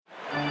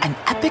An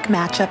epic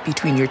matchup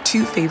between your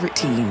two favorite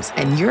teams,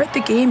 and you're at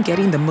the game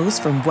getting the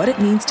most from what it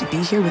means to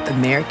be here with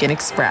American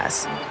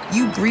Express.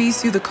 You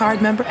breeze through the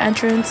card member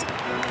entrance,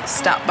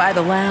 stop by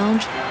the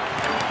lounge.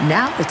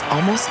 Now it's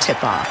almost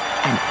tip-off,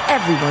 and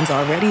everyone's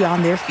already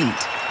on their feet.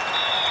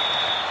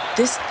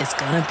 This is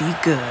gonna be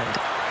good.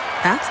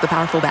 That's the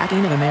powerful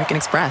backing of American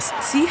Express.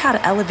 See how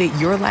to elevate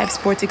your live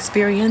sports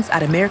experience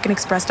at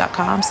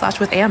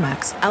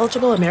americanexpress.com/withAmex.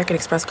 Eligible American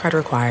Express card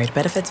required.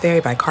 Benefits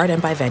vary by card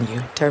and by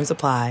venue. Terms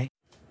apply.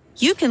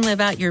 You can live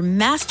out your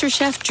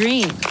MasterChef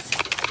dreams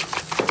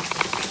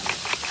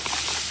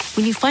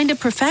when you find a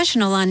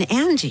professional on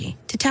Angie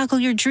to tackle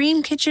your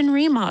dream kitchen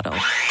remodel.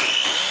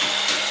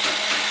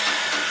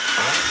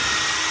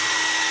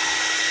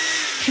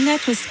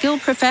 Connect with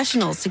skilled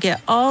professionals to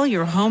get all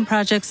your home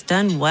projects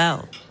done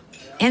well.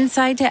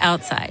 Inside to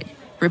outside,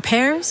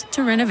 repairs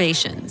to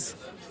renovations.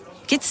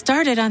 Get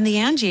started on the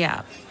Angie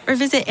app or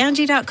visit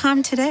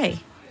Angie.com today.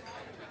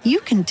 You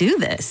can do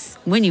this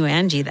when you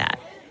Angie that.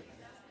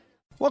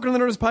 Welcome to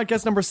the Nerdist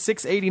Podcast number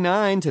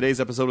 689.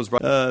 Today's episode is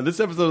this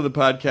episode of the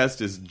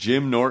podcast is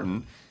Jim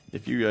Norton.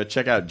 If you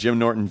check out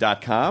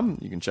jimnorton.com,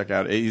 you can check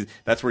out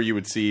that's where you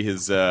would see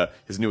his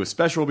newest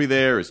special will be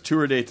there. His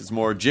tour dates is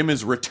more. Jim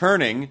is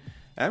returning.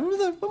 When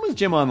was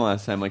Jim on the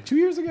last time? Like 2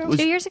 years ago?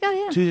 2 years ago,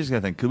 yeah. 2 years ago, I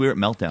think. Because we were at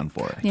Meltdown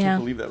for it. I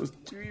can't believe that was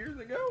 2 years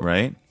ago.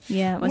 Right?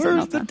 Yeah, it was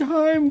Where's the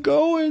time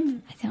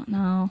going? I don't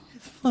know.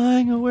 It's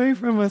flying away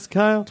from us,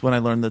 Kyle. It's when I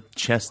learned that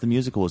Chess the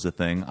Musical was a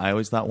thing. I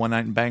always thought One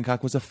Night in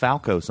Bangkok was a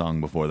Falco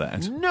song before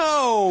that.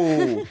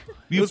 No!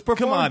 It was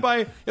performed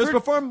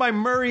by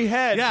Murray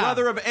Head, Yeah.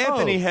 brother of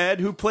Anthony Head,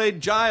 who played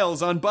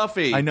Giles on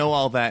Buffy. I know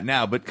all that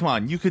now, but come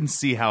on, you can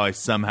see how I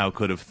somehow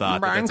could have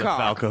thought that that's a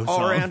Falco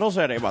song. Oriental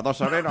City, but the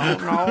city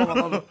don't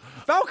know.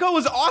 Falco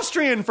was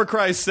Austrian, for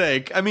Christ's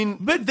sake. I mean,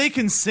 But they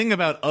can sing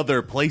about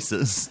other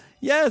places.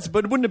 yes,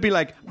 but wouldn't it be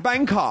like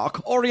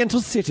Bangkok,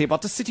 Oriental City,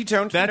 but the city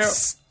don't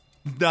That's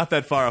not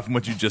that far off from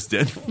what you just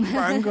did. know.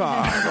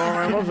 Bangkok,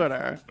 Oriental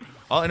City.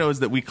 All I know is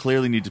that we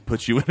clearly need to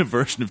put you in a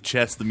version of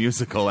Chess the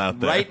Musical out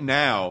there. Right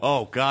now.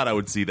 Oh, God, I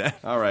would see that.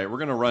 All right,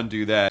 we're going to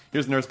do that.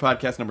 Here's Nerdist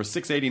Podcast number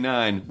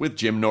 689 with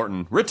Jim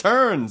Norton.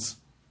 Returns!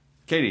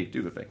 Katie,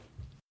 do the thing.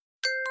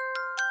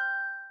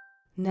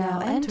 Now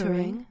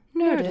entering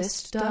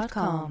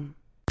Nerdist.com.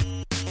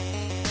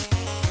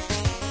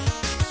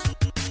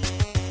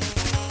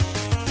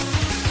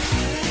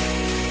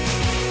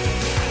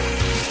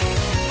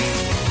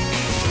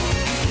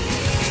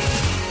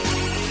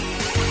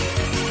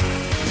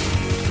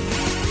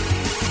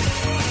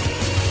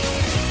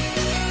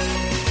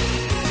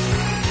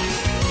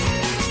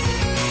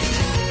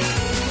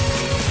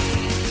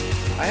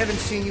 I haven't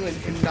seen you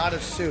in not a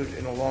suit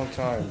in a long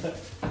time.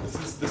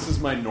 This is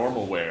my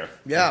normal wear.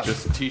 Yeah.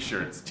 Just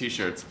t-shirts.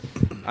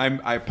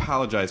 I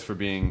apologize for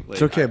being late.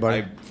 It's okay,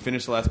 buddy. I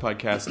finished the last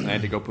podcast and I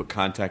had to go put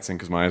contacts in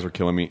because my eyes were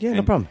killing me. Yeah, no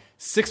And problem.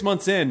 6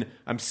 months in,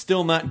 I'm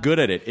still not good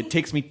at it. It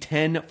takes me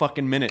 10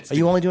 fucking minutes. Are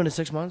you only doing it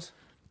 6 months?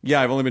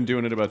 Yeah, I've only been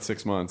doing it about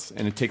 6 months,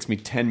 and it takes me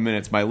 10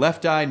 minutes. My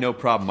left eye, no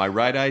problem. My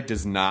right eye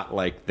does not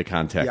like the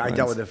contact Yeah, I lens.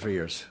 dealt with it for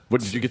years.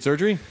 What, did you get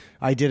surgery?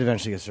 I did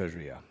eventually get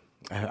surgery, yeah.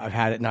 I've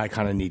had it, now I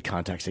kind of need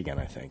contacts again,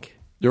 I think.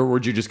 Or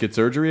would you just get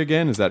surgery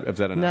again? Is that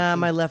an Nah, option?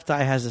 my left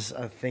eye has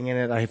a thing in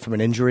it from an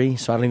injury,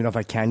 so I don't even know if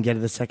I can get it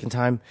the second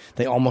time.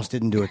 They almost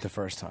didn't do it the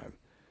first time.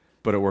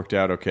 But it worked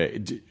out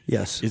okay.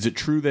 Yes. Is it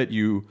true that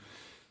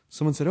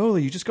someone said, oh,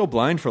 you just go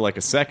blind for like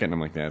a second? I'm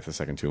like, that's a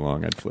second too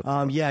long. I'd flip.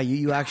 Yeah,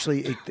 you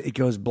actually, it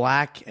goes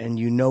black, and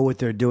you know what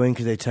they're doing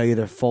because they tell you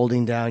they're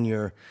folding down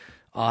your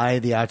eye,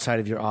 the outside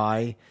of your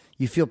eye.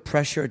 You feel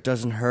pressure, it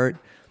doesn't hurt,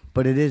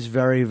 but it is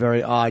very,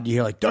 very odd. You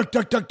hear like, duck,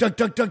 duck, duck, duck,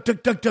 duck, duck,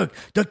 duck, duck, duck,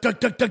 duck, duck,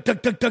 duck, duck,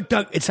 duck, duck, duck,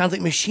 duck. It sounds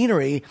like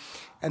machinery,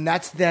 and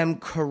that's them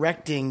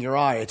correcting your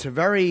eye. It's a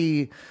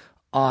very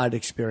odd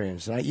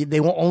experience. They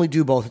won't only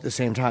do both at the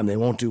same time. They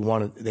won't do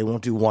one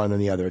and then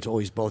the other. It's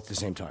always both at the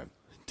same time.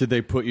 Did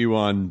they put you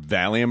on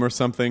Valium or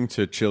something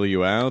to chill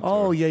you out?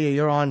 Oh, yeah,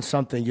 you're on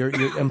something.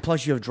 And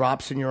plus you have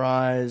drops in your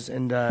eyes,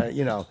 and,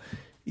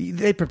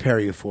 they prepare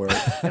you for it.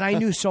 And I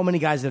knew so many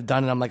guys that have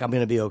done it. I'm like, I'm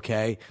going to be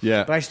okay.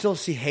 Yeah. But I still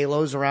see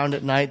halos around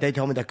at night. They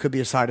told me that could be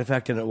a side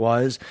effect, and it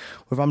was.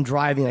 Or if I'm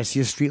driving, I see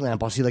a street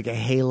lamp, I'll see like a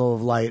halo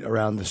of light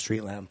around the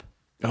street lamp.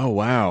 Oh,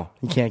 wow.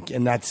 You can't,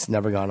 and that's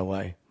never gone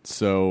away.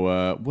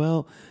 So,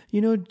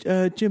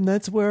 Jim,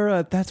 that's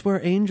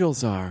where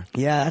angels are.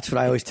 Yeah, that's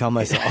what I always tell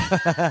myself.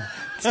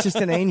 It's just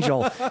an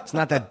angel. It's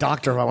not that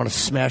doctor I want to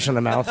smash in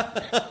the mouth.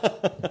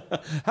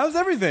 How's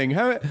everything?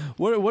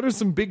 What are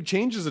some big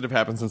changes that have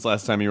happened since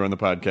last time you were on the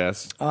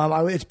podcast?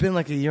 It's been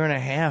like a year and a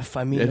half.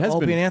 I mean, It has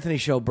Opie been. and Anthony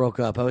show broke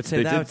up. I would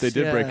say They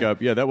did break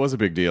up. Yeah, that was a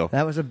big deal.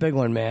 That was a big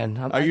one, man.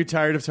 Are you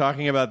tired of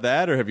talking about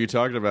that, or have you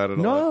talked about it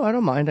a lot? No, I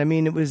don't mind. I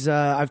mean, it was.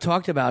 I've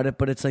talked about it,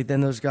 but it's like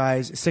then those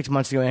guys 6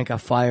 months ago, Ant got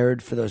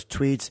fired for those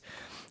tweets.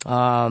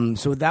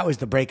 So that was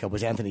the breakup.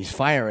 Was Anthony's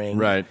firing,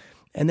 Right?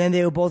 And then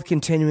they were both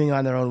continuing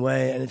on their own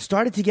way, and it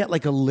started to get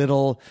like a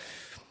little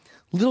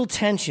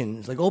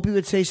tensions. Like Opie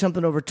would say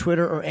something over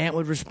Twitter, or Ant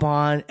would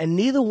respond, and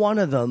neither one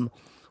of them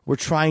were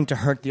trying to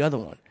hurt the other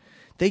one.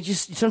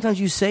 sometimes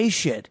you say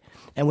shit,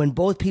 and when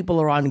both people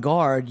are on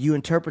guard, you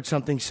interpret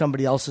something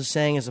somebody else is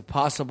saying as a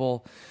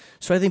possible.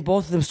 So I think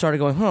both of them started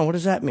going, what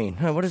does that mean?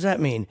 What does that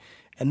mean?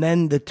 And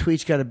then the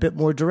tweets got a bit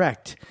more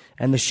direct,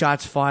 and the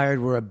shots fired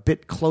were a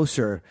bit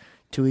closer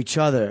to each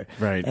other.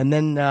 Right. And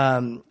then,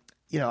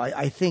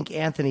 I think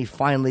Anthony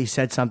finally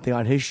said something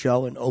on his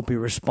show, and Opie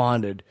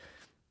responded.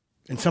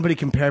 And somebody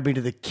compared me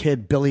to the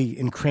kid Billy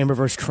in Kramer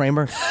vs.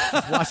 Kramer,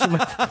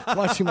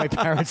 watching my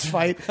parents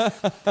fight.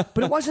 But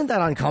it wasn't that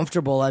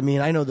uncomfortable. I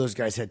mean, I know those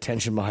guys had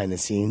tension behind the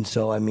scenes,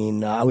 so I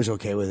mean, I was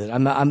okay with it.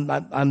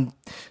 I'm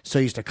so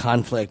used to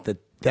conflict that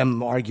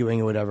them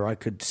arguing or whatever, I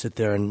could sit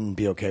there and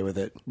be okay with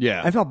it.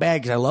 Yeah. I felt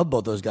bad because I love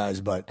both those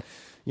guys, but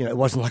it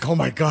wasn't like, oh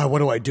my God, what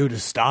do I do to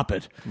stop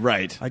it?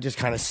 Right. I just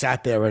kind of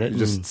sat there and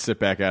Just sit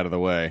back out of the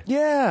way.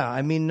 Yeah,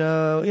 I mean,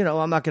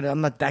 I'm not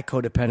that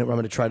codependent where I'm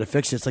going to try to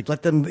fix it. It's like,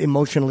 let them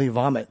emotionally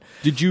vomit.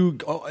 Did you,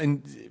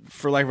 and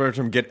for lack of a better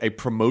term, get a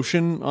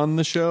promotion on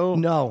the show?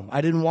 No, I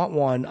didn't want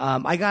one.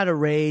 I got a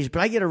raise,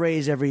 but I get a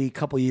raise every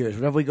couple years.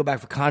 Whenever we go back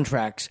for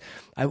contracts,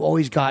 I've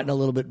always gotten a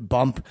little bit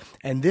bump,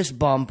 and this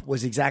bump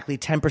was exactly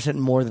 10%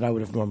 more than I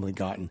would have normally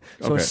gotten.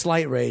 So Okay. a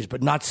slight raise,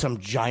 but not some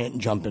giant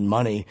jump in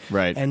money.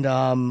 Right. And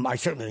I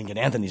certainly didn't get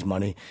Anthony's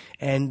money.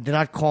 And they're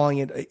not calling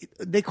it.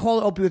 They call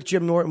it Opie with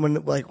Jim Norton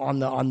when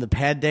on the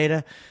pad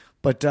data.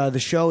 But the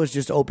show is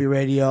just Opie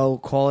Radio.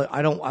 Call it.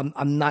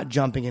 I'm not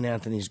jumping in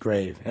Anthony's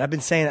grave. And I've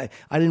been saying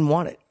I didn't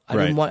want it. I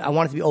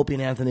want it to be Opie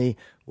and Anthony,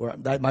 where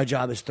my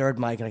job is third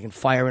mic and I can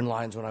fire in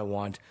lines when I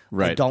want.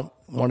 Right. I don't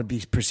want to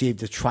be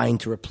perceived as trying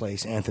to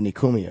replace Anthony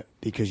Cumia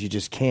because you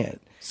just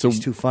can't. So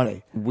he's too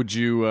funny. Would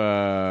you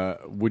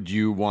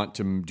want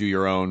to do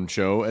your own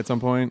show at some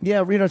point?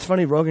 Yeah, it's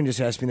funny. Rogan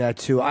just asked me that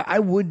too. I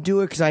would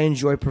do it because I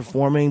enjoy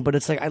performing, but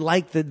it's like I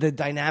like the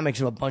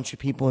dynamics of a bunch of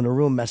people in a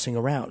room messing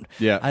around.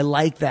 Yeah, I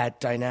like that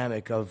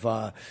dynamic of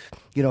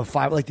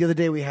five. Like the other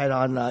day we had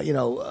on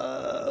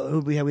who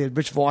we had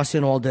Rich Voss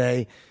in all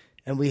day.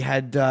 And we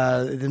had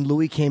then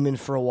Louis came in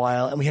for a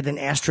while, and we had an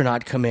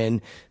astronaut come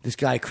in. This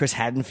guy Chris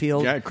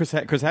Haddonfield. Yeah, Chris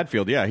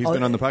Hadfield. Yeah, he's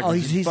been on the podcast.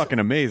 He's fucking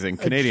amazing,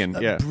 Canadian.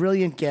 A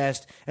brilliant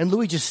guest. And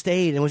Louis just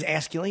stayed and was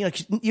asking.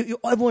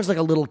 Everyone's like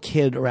a little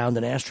kid around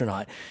an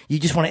astronaut. You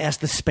just want to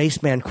ask the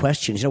spaceman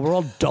questions. We're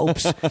all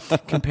dopes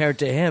compared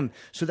to him.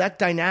 So that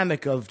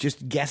dynamic of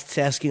just guests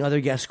asking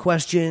other guests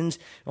questions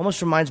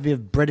almost reminds me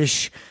of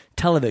British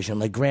television,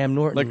 like Graham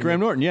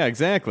Norton. Yeah,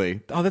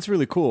 exactly. Oh, that's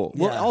really cool.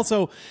 Yeah. Well,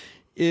 also.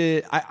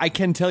 I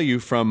can tell you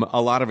from a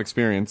lot of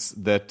experience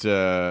that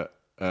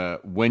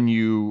when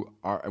you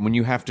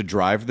have to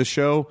drive the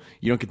show,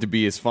 you don't get to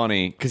be as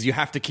funny because you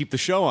have to keep the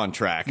show on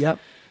track. Yep.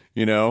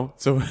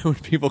 So when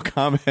people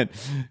comment,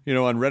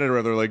 on Reddit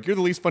or they're like, "You're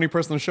the least funny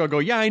person on the show," I go,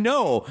 "Yeah, I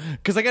know,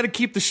 because I got to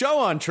keep the show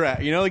on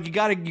track." You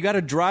got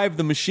to drive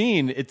the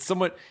machine. It's so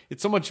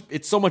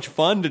much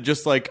fun to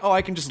just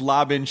I can just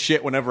lob in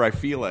shit whenever I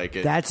feel like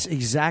it. That's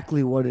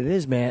exactly what it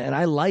is, man. And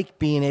I like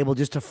being able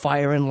just to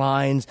fire in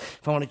lines.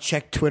 If I want to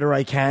check Twitter,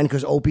 I can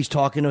because Opie's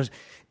talking to us.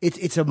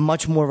 It's a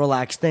much more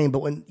relaxed thing. But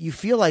when you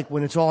feel like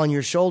when it's all on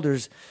your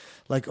shoulders.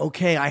 Like,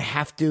 okay,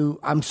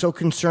 I'm so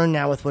concerned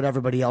now with what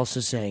everybody else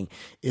is saying.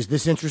 Is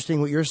this interesting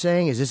what you're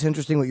saying? Is this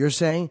interesting what you're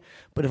saying?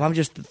 But if I'm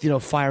just,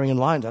 firing in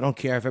lines, I don't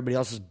care if everybody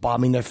else is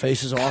bombing their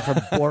faces off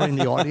or boring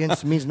the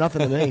audience. It means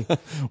nothing to me.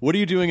 What are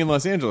you doing in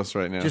Los Angeles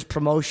right now? Just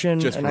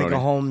promotion, and I go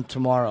home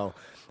tomorrow.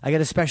 I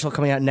got a special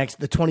coming out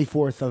the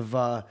 24th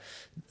of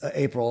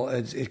April.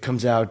 It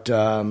comes out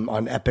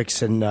on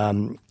Epix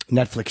and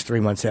Netflix 3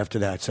 months after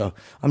that. So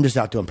I'm just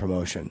out doing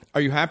promotion.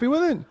 Are you happy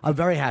with it? I'm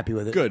very happy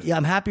with it. Good. Yeah,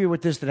 I'm happier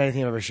with this than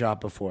anything I've ever shot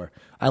before.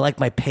 I like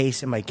my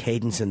pace and my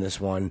cadence in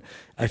this one.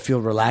 I feel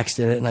relaxed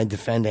in it, and I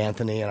defend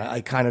Anthony, and I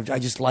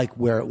just like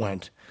where it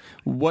went.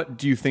 What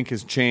do you think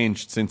has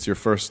changed since your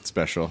first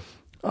special?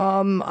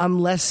 I'm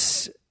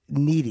less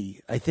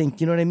needy. I think,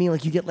 you know what I mean?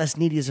 Like, you get less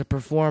needy as a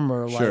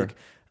performer. Sure. Like,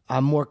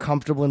 I'm more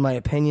comfortable in my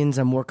opinions.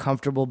 I'm more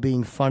comfortable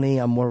being funny.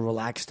 I'm more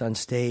relaxed on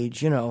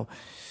stage.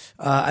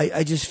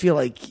 I just feel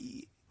like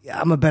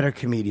I'm a better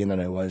comedian than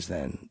I was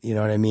then. You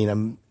know what I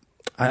mean?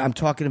 I'm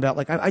talking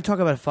about I talk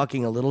about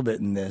fucking a little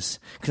bit in this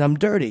because I'm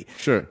dirty.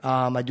 Sure.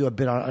 I do a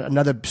bit on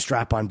another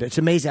strap-on bit. It's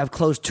amazing. I've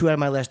closed 2 out of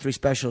my last 3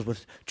 specials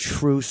with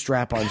true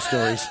strap-on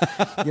stories.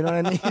 You know what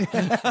I mean?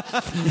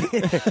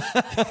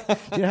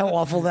 You know how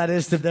awful that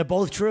is? They're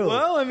both true.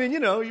 Well, I mean,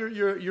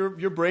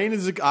 your brain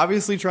is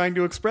obviously trying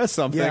to express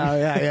something.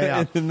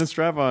 Yeah. In the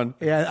strap-on.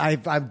 Yeah,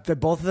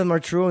 both of them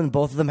are true, and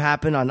both of them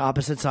happen on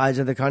opposite sides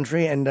of the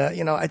country. And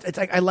it's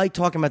like I like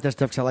talking about that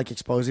stuff because I like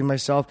exposing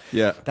myself.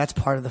 Yeah, that's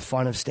part of the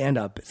fun of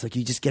stand-up. It's like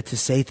you just get to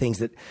say things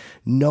that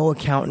no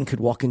accountant could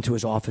walk into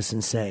his office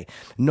and say.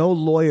 No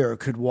lawyer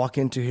could walk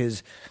into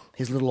his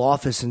little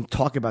office and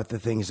talk about the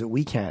things that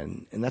we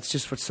can. And that's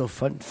just what's so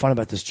fun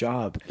about this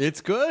job.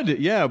 It's good.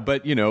 Yeah,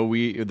 but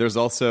there's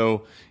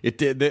also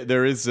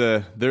there is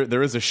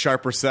a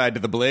sharper side to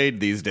the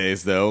blade these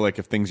days though, like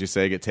if things you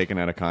say get taken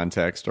out of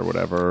context or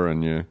whatever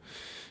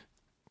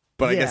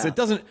I guess it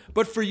doesn't.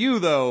 But for you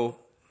though,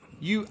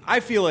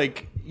 I feel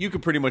like you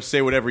could pretty much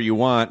say whatever you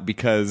want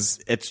because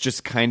it's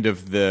just kind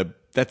of the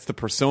the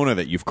persona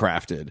that you've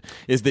crafted.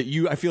 Is that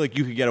I feel like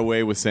you could get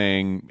away with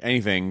saying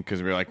anything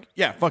because we're like,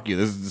 yeah, fuck you.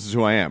 This is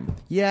who I am.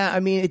 Yeah, I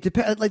mean, it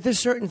depends. Like, there's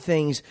certain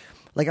things.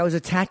 Like, I was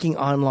attacking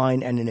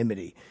online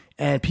anonymity.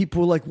 And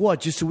people were like, what,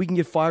 just so we can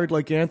get fired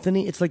like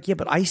Anthony? It's like, yeah,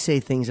 but I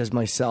say things as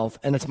myself,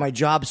 and it's my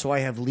job, so I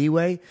have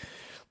leeway.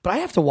 But I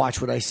have to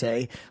watch what I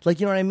say. Like,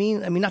 you know what I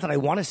mean? I mean, not that I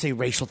want to say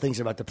racial things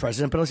about the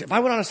president, but if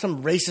I went on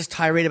some racist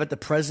tirade about the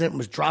president and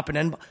was dropping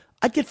N,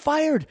 I'd get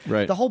fired.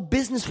 Right. The whole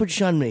business would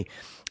shun me.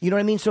 You know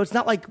what I mean? So it's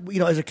not like,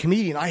 as a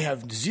comedian, I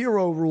have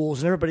zero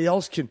rules and everybody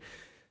else can.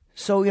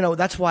 So,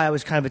 that's why I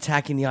was kind of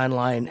attacking the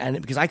online, and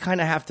because I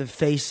kind of have to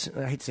face,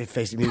 I hate to say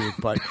face the music,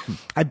 but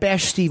I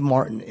bashed Steve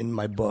Martin in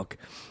my book.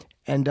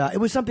 And it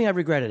was something I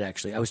regretted,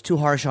 actually. I was too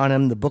harsh on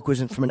him. The book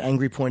wasn't from an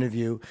angry point of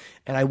view,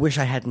 and I wish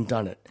I hadn't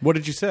done it. What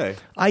did you say?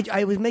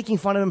 I was making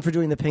fun of him for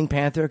doing the Pink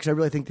Panther because I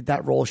really think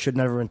that role should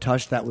never have been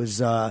touched. That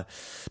was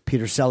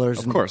Peter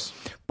Sellers. Of course.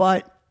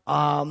 But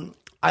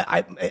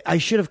I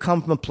should have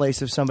come from a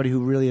place of somebody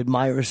who really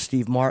admires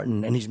Steve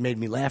Martin, and he's made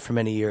me laugh for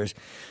many years.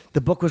 The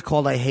book was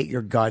called I Hate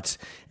Your Guts,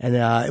 and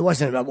it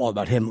wasn't all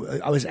about him.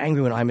 I was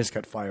angry when Imus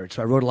got fired,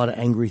 so I wrote a lot of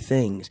angry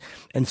things.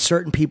 And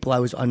certain people I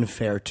was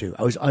unfair to.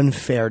 I was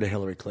unfair to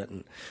Hillary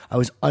Clinton. I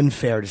was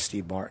unfair to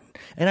Steve Martin.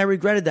 And I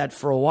regretted that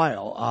for a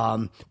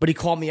while, but he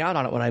called me out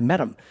on it when I met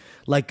him.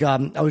 Like,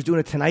 I was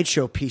doing a Tonight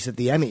Show piece at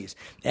the Emmys,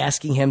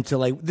 asking him to,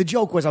 like, the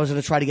joke was I was going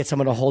to try to get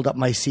someone to hold up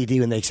my CD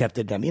when they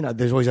accepted them.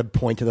 There's always a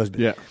point to those.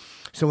 Yeah.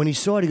 So when he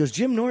saw it, he goes,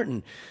 Jim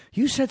Norton,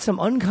 you said some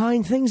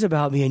unkind things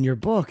about me in your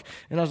book.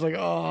 And I was like,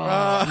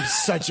 I'm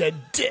such a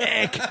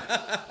dick.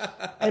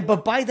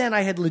 But by then,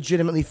 I had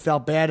legitimately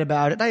felt bad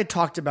about it. I had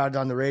talked about it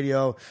on the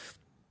radio.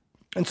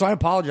 And so I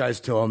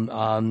apologized to him.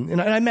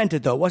 And I meant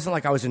it, though. It wasn't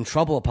like I was in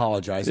trouble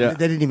apologizing. Yeah.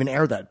 They didn't even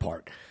air that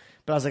part.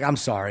 But I was like, I'm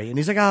sorry. And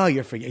he's like, oh,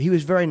 you're forgetting. He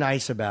was very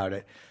nice about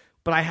it.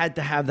 But I had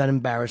to have that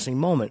embarrassing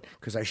moment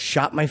because I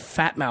shot my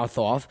fat mouth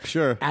off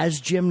as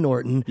Jim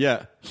Norton.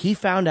 Yeah. He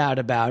found out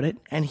about it,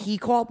 and he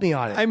called me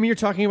on it. I mean, you're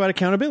talking about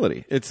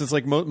accountability. It's just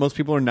like most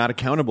people are not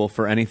accountable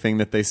for anything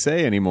that they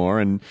say anymore.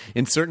 And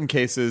in certain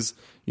cases,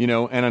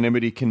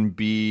 anonymity can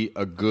be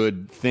a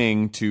good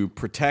thing to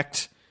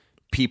protect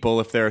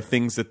people if there are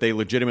things that they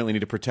legitimately need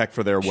to protect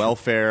for their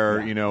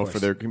welfare, for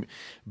their...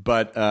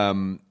 But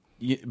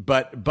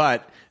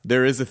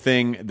there is a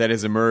thing that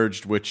has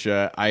emerged, which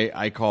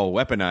I call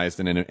weaponized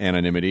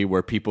anonymity,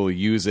 where people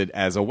use it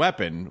as a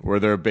weapon, where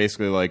they're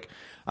basically like,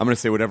 I'm going to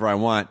say whatever I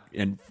want,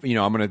 and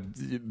I'm going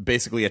to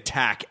basically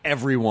attack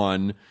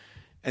everyone,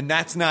 and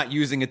that's not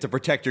using it to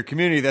protect your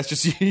community. That's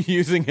just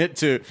using it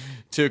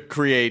to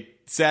create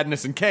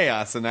sadness and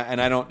chaos, and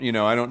I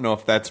don't know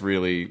if that's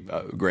really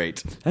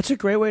great. That's a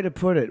great way to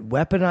put it.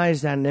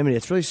 Weaponized anonymity.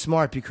 It's really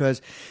smart because,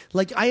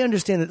 like, I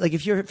understand that, like,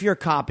 if you're a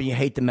cop and you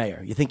hate the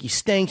mayor, you think he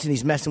stinks and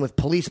he's messing with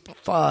police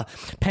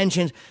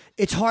pensions.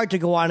 It's hard to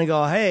go on and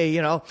go, hey,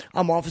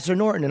 I'm Officer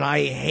Norton and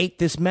I hate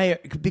this mayor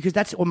because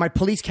that's or my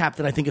police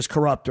captain I think is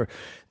corrupt. Or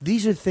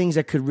these are things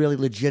that could really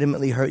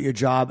legitimately hurt your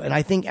job, and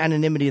I think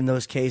anonymity in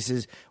those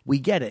cases, we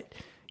get it.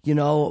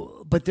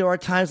 But there are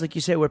times, like you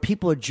say, where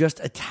people are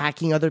just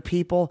attacking other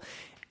people,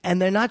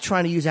 and they're not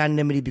trying to use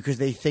anonymity because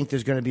they think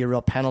there's going to be a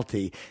real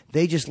penalty.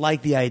 They just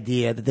like the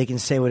idea that they can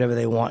say whatever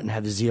they want and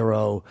have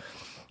zero.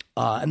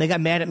 And they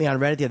got mad at me on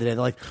Reddit the other day. They're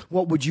like,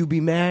 "What would you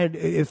be mad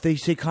if they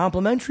say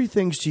complimentary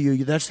things to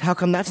you? How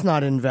come that's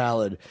not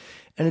invalid?"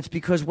 And it's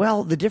because,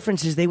 well, the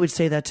difference is they would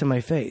say that to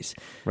my face.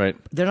 Right.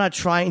 They're not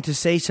trying to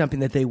say something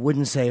that they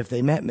wouldn't say if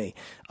they met me.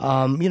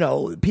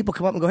 People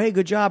come up and go, hey,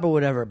 good job or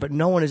whatever. But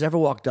no one has ever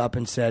walked up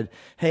and said,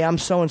 hey, I'm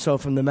so-and-so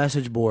from the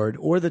message board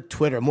or the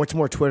Twitter. It's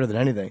more Twitter than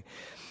anything.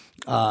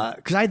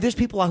 Because there's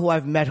people who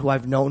I've met who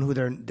I've known who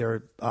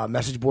their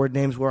message board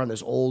names were on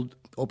this old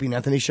Opie and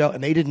Anthony show,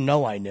 and they didn't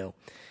know I knew.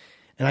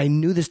 And I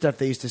knew the stuff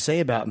they used to say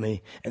about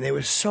me. And they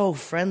were so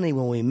friendly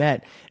when we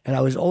met. And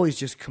I was always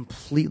just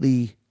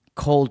completely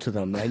cold to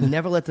them. I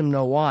never let them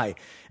know why.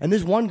 And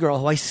there's one girl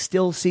who I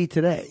still see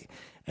today.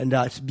 And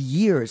it's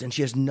years, and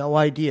she has no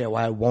idea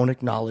why I won't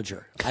acknowledge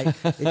her.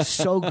 It's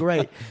so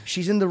great.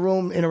 She's in the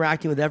room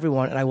interacting with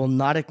everyone, and I will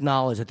not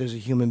acknowledge that there's a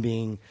human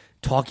being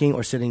talking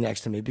or sitting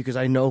next to me because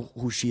I know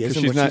who she is.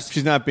 And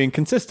she's not being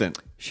consistent.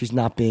 She's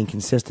not being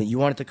consistent. You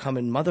wanted to come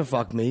and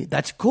motherfuck me.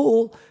 That's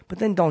cool, but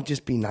then don't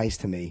just be nice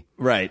to me.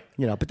 Right.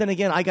 But then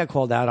again, I got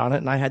called out on it,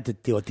 and I had to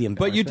deal with the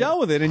embarrassment. But you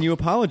dealt with it, and you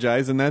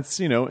apologize, and that's,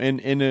 in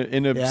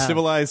a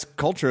civilized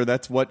culture,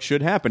 that's what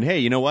should happen. Hey,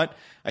 you know what?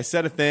 I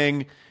said a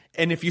thing,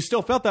 and if you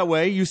still felt that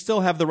way, you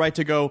still have the right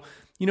to go,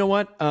 you know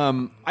what?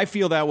 I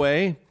feel that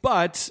way,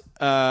 but,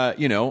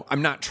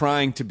 I'm not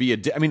trying to be I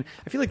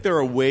feel like there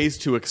are ways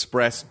to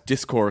express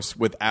discourse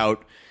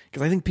without...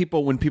 Because I think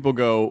when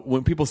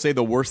people say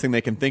the worst thing they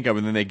can think of,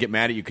 and then they get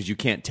mad at you because you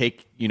can't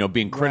take,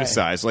 being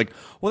criticized. Right. Like,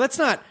 well, that's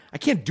not... I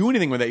can't do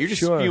anything with that. You're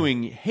just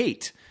spewing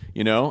hate,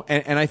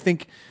 And I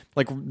think,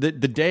 like,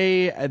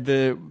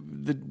 the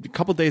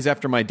couple days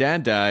after my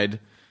dad died...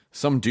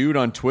 Some dude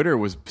on Twitter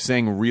was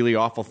saying really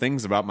awful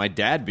things about my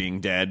dad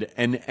being dead,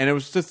 and it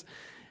was just,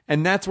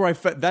 And that's where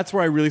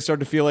I really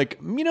started to feel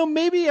like,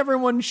 maybe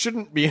everyone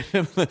shouldn't be.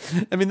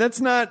 I mean,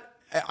 that's not,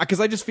 because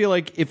I just feel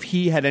like if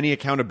he had any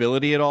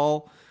accountability at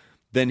all,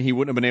 then he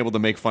wouldn't have been able to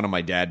make fun of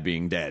my dad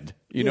being dead.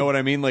 You know what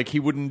I mean? Like, he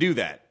wouldn't do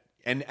that.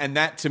 And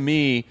that, to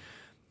me,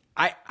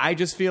 I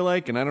just feel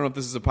like, and I don't know if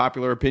this is a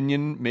popular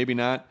opinion, maybe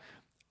not,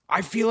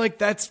 I feel like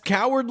that's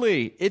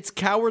cowardly. It's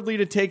cowardly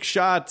to take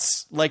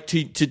shots, like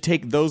to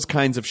take those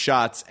kinds of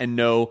shots and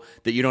know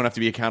that you don't have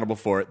to be accountable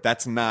for it.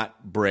 That's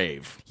not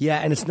brave. Yeah,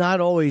 and it's not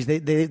always,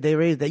 they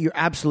raise that. You're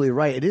absolutely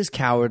right. It is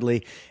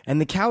cowardly.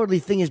 And the cowardly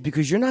thing is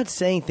because you're not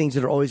saying things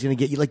that are always going to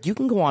get you. Like, you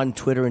can go on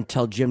Twitter and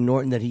tell Jim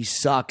Norton that he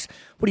sucks.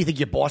 What do you think,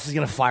 your boss is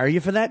going to fire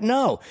you for that?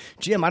 No.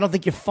 Jim, I don't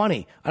think you're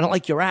funny. I don't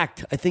like your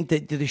act. I think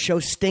that the show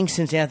stinks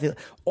since Anthony.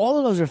 All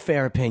of those are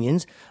fair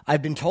opinions.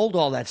 I've been told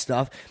all that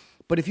stuff.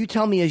 But if you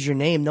tell me as your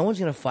name, no one's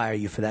going to fire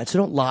you for that. So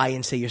don't lie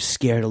and say you're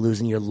scared of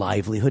losing your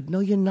livelihood. No,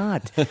 you're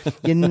not.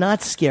 You're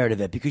not scared of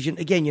it because, you're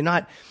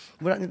not.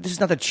 This is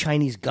not the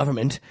Chinese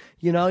government.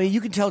 You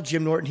can tell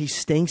Jim Norton he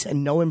stinks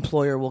and no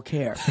employer will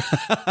care.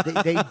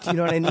 they you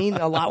know what I mean?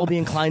 A lot will be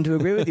inclined to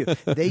agree with you.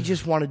 They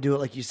just want to do it,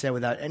 like you said,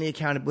 without any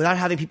without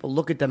having people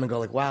look at them and go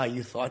like, wow,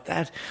 you thought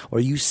that?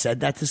 Or you said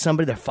that to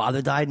somebody, their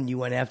father died and you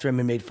went after him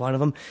and made fun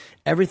of him.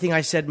 Everything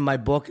I said in my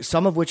book,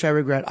 some of which I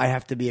regret, I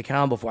have to be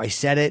accountable for. I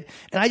said it,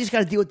 and I just got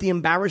to deal with the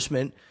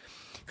embarrassment.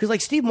 Because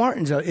like Steve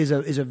Martin is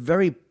a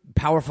very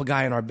powerful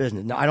guy in our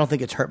business. Now, I don't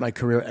think it's hurt my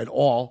career at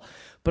all.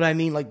 But I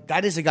mean, like,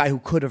 that is a guy who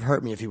could have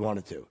hurt me if he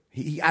wanted to.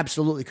 He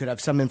absolutely could have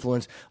some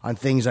influence on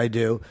things I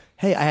do.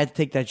 Hey, I had to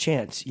take that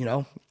chance,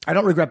 I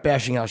don't regret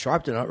bashing Al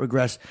Sharpton. I don't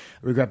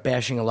regret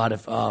bashing a lot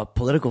of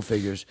political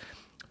figures.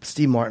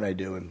 Steve Martin I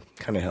do, and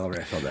kind of hell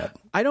I felt that.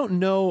 I don't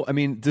know. I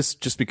mean, this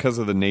just because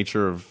of the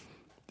nature of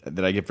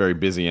that I get very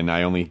busy and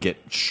I only get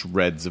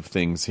shreds of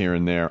things here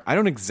and there. I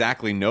don't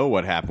exactly know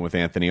what happened with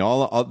Anthony.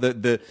 All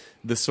the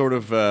sort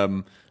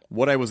of...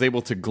 what I was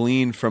able to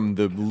glean from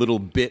the little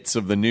bits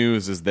of the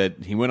news is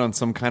that he went on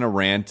some kind of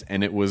rant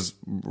and it was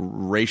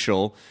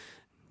racial,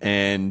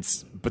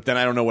 but then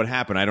I don't know what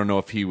happened. I don't know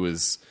if he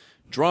was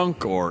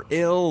drunk or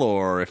ill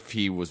or if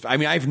he was. I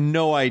mean, I have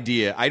no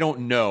idea. I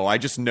don't know. I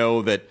just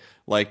know that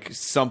like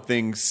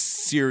something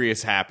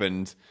serious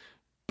happened,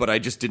 but I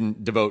just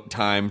didn't devote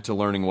time to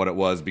learning what it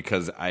was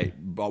because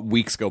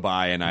weeks go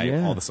by and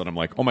all of a sudden I'm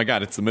like, oh my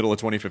God, it's the middle of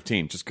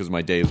 2015 just because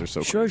my days are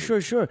so crazy.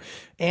 Sure.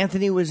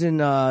 Anthony was in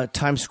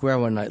Times Square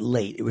one night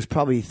late. It was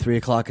probably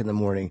 3:00 in the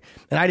morning.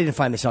 And I didn't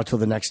find this out till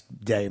the next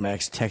day. My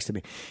ex texted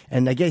me.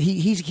 And again,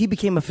 he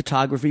became a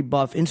photography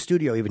buff in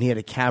studio even. He had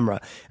a camera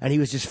and he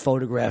was just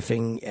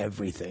photographing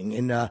everything.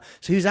 And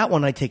so he was out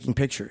one night taking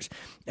pictures.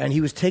 And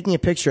he was taking a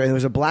picture and there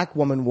was a black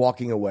woman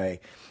walking away.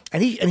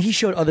 And he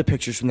showed other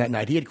pictures from that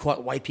night. He had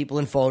caught white people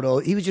in photo.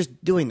 He was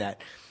just doing that.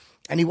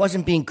 And he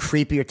wasn't being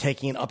creepy or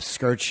taking an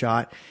upskirt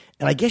shot.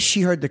 And I guess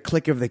she heard the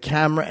click of the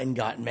camera and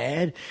got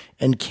mad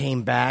and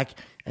came back.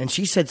 And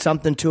she said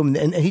something to him.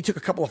 And he took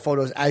a couple of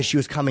photos as she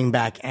was coming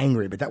back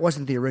angry. But that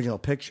wasn't the original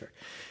picture.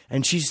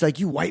 And she's like,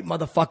 you white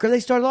motherfucker.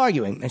 They started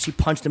arguing. And she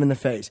punched him in the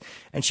face.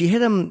 And she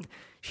hit him...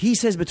 He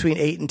says between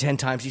 8 and 10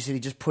 times. He said he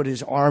just put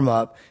his arm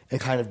up and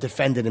kind of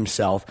defended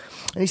himself.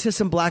 And he says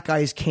some black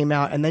guys came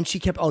out, and then she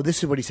kept. Oh, this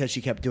is what he said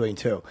she kept doing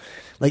too.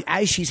 Like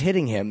as she's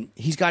hitting him,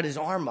 he's got his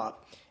arm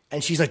up,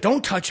 and she's like,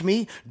 "Don't touch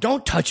me!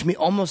 Don't touch me!"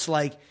 Almost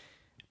like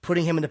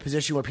putting him in a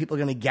position where people are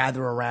going to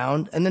gather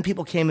around. And then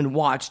people came and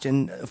watched,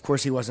 and of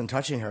course he wasn't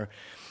touching her.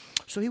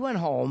 So he went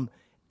home,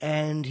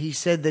 and he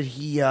said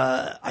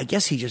that I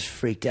guess he just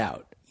freaked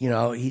out.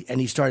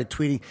 He started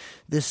tweeting,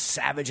 this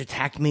savage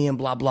attacked me and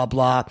blah, blah,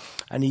 blah.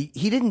 And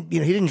he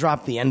didn't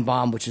drop the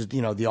N-bomb, which is,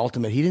 the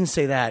ultimate. He didn't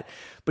say that,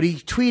 but he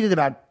tweeted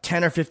about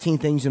 10 or 15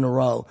 things in a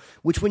row,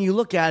 which when you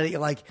look at it, you're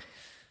like,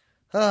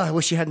 I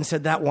wish you hadn't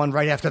said that one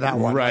right after that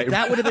one. Right.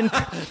 That would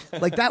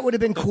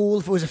have been cool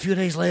if it was a few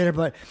days later,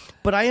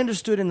 but I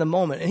understood in the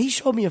moment. And he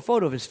showed me a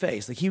photo of his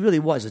face. Like he really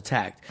was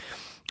attacked.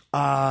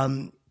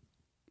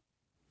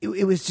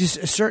 It was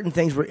just certain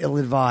things were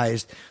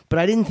ill-advised, but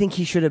I didn't think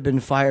he should have been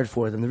fired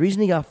for them. The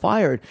reason he got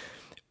fired,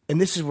 and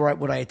this is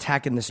what I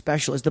attack in the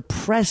special, is the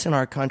press in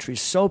our country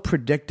is so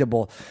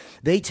predictable.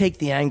 They take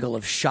the angle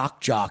of shock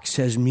jock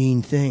says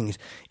mean things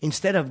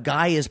instead of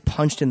guy is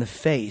punched in the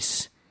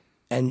face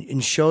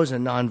and shows a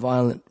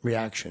nonviolent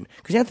reaction.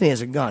 Because Anthony has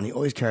a gun. He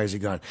always carries a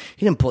gun.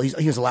 He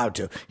was allowed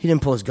to. He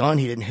didn't pull his gun.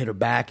 He didn't hit her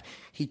back.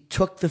 He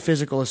took the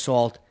physical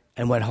assault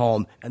and went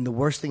home. And the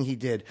worst thing he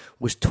did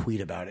was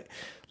tweet about it.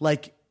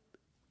 Like,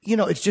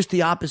 it's just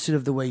the opposite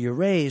of the way you're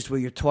raised, where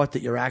you're taught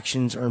that your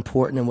actions are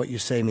important and what you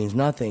say means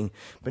nothing.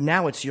 But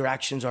now it's your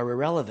actions are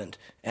irrelevant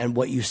and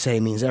what you say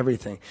means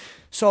everything.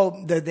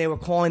 So they were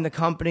calling the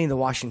company. The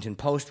Washington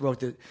Post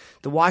wrote that.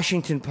 The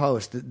Washington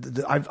Post,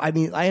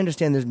 I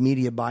understand there's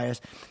media bias,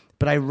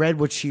 but I read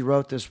what she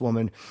wrote, this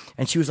woman,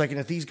 and she was like, and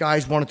if these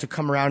guys wanted to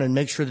come around and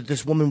make sure that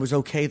this woman was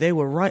okay, they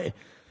were right.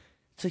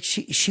 It's like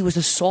she was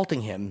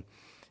assaulting him.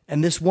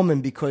 And this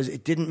woman, because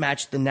it didn't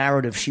match the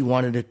narrative she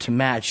wanted it to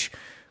match,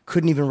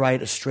 couldn't even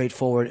write a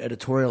straightforward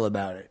editorial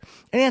about it.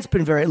 And Ant's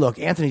been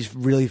Anthony's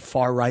really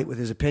far right with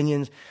his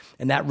opinions,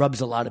 and that rubs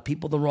a lot of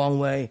people the wrong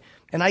way.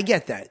 And I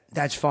get that.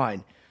 That's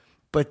fine.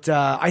 But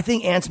I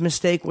think Ant's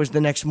mistake was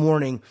the next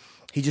morning,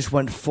 he just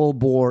went full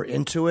bore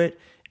into it.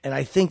 And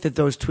I think that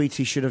those tweets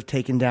he should have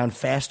taken down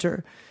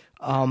faster.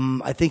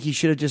 I think he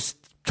should have just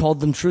told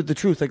them the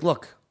truth. Like,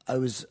 look, I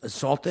was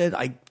assaulted.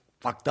 I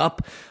fucked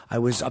up. I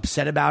was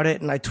upset about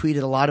it. And I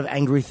tweeted a lot of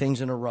angry things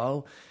in a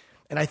row.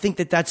 And I think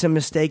that that's a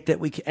mistake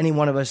that any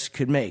one of us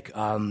could make.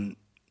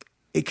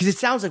 Because it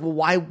sounds like,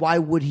 well, why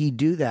would he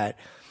do that?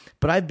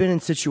 But I've been in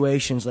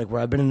situations like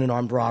where I've been in an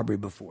armed robbery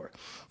before,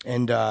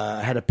 and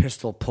I had a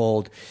pistol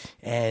pulled,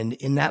 and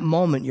in that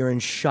moment you're in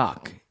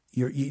shock.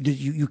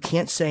 You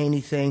can't say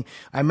anything.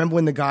 I remember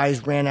when the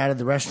guys ran out of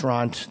the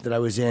restaurant that I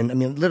was in. I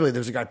mean, literally,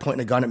 there was a guy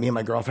pointing a gun at me and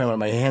my girlfriend with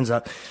my hands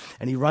up,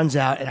 and he runs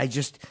out,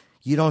 and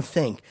you don't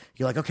think.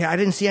 You're like, okay, I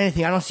didn't see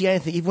anything. I don't see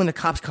anything. Even when the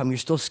cops come, you're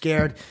still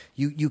scared.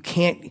 You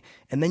can't,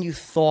 and then you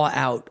thaw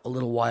out a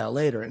little while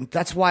later. And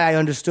that's why I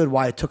understood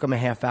why it took him a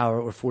half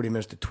hour or 40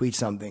 minutes to tweet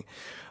something.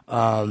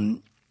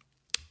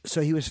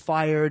 So he was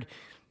fired,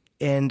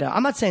 and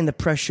I'm not saying the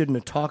press shouldn't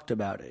have talked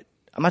about it.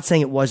 I'm not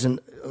saying it wasn't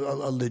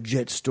a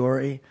legit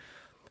story,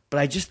 but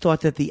I just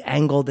thought that the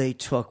angle they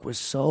took was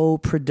so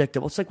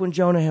predictable. It's like when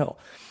Jonah Hill,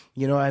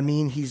 you know what I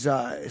mean? He's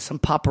some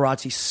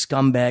paparazzi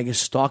scumbag is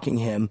stalking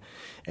him,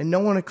 and no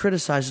one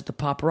criticizes the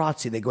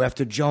paparazzi. They go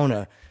after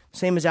Jonah.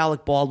 Same as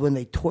Alec Baldwin.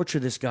 They torture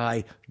this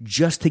guy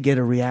just to get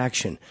a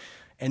reaction.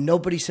 And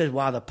nobody says,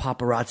 wow, the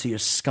paparazzi are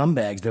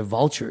scumbags. They're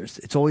vultures.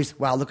 It's always,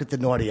 wow, look at the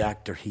naughty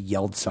actor. He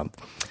yelled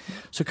something.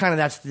 So kind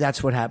of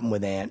that's what happened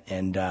with Ant.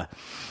 And,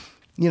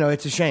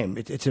 it's a shame.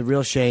 It's a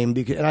real shame.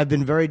 And I've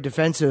been very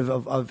defensive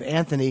of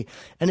Anthony.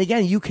 And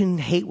again, you can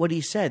hate what he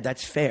said.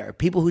 That's fair.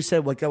 People who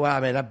said, well, wow,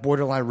 man, that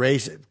borderline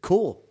race,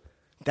 cool.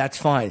 That's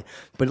fine.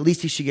 But at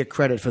least he should get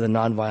credit for the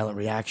nonviolent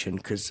reaction,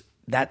 because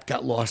that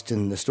got lost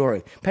in the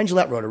story. Penn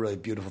Jillette wrote a really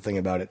beautiful thing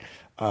about it.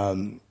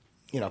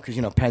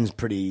 Because Penn's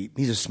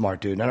he's a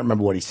smart dude. And I don't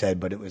remember what he said,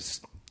 but it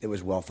was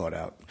well thought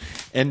out.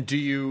 And do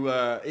you,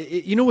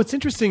 what's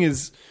interesting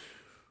is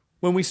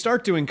when we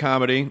start doing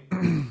comedy,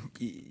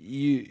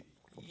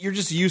 you're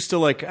just used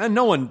to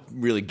no one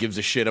really gives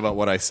a shit about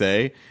what I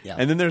say. Yeah.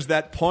 And then there's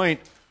that point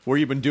where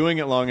you've been doing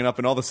it long enough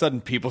and all of a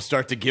sudden people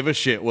start to give a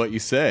shit what you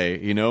say,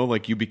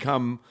 you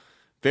become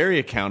very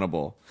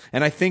accountable.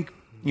 And I think,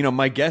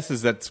 my guess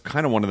is that's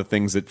kind of one of the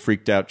things that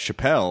freaked out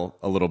Chappelle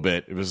a little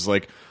bit. It was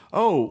like,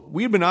 oh,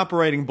 we've been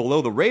operating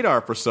below the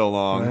radar for so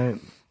long,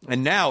 right,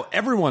 and now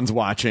everyone's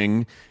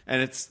watching,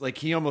 and it's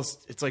like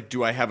it's like,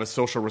 do I have a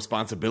social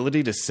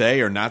responsibility to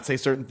say or not say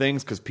certain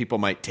things because people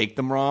might take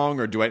them wrong,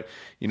 or do I,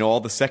 all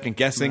the second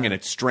guessing, right, and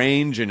it's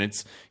strange, and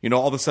it's,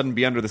 all of a sudden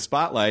be under the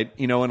spotlight,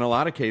 in a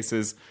lot of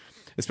cases.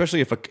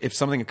 Especially if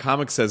something a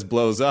comic says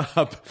blows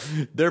up,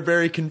 they're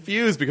very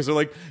confused because they're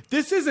like,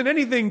 this isn't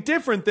anything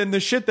different than the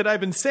shit that I've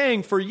been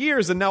saying for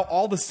years, and now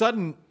all of a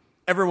sudden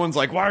everyone's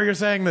like, why are you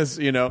saying this?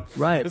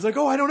 Right? It's like,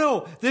 oh, I don't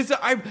know.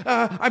 I don't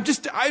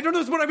know.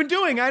 This is what I've been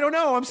doing. I don't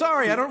know. I'm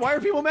sorry. Why are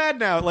people mad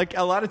now? Like,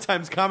 a lot of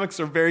times comics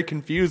are very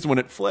confused when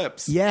it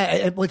flips.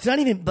 Yeah, it's not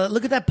even. But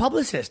look at that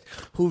publicist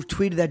who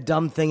tweeted that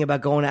dumb thing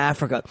about going to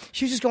Africa.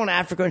 She was just going to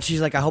Africa, and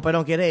she's like, I hope I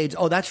don't get AIDS.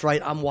 Oh, that's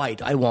right. I'm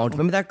white. I won't.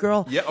 Remember that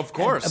girl? Yeah, of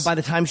course. And by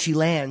the time she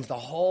lands,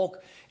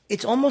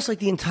 it's almost like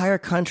the entire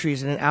country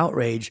is in an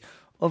outrage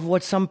of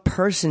what some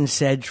person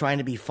said trying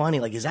to be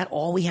funny. Like, is that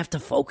all we have to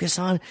focus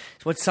on?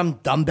 It's what some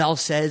dumbbell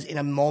says in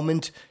a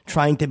moment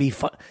trying to be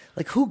fun.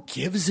 Like, who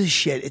gives a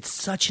shit? It's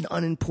such an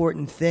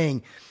unimportant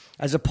thing,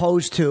 as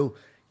opposed to,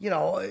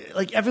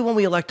 like, everyone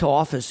we elect to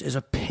office is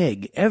a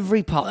pig.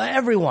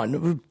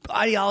 Everyone.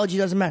 Ideology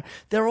doesn't matter.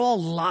 They're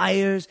all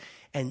liars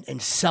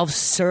and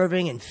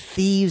self-serving and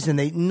thieves,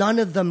 and none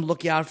of them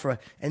look out for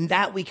it, and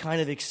that we kind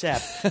of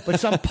accept.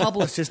 But some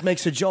publicist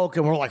makes a joke,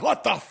 and we're like,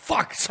 "What the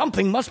fuck?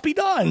 Something must be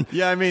done."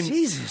 Yeah, I mean,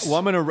 Jesus. Well,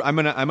 I'm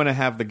gonna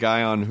have the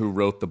guy on who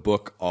wrote the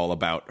book all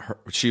about her.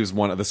 She was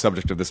one of the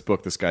subject of this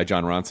book. This guy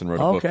John Ronson wrote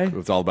a book. It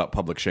was all about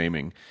public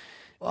shaming.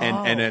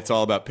 And it's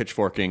all about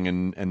pitchforking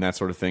and that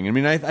sort of thing. I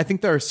mean, I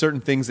think there are certain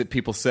things that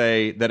people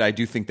say that I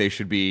do think they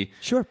should be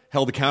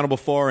held accountable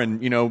for,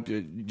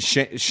 and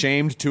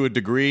shamed to a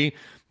degree.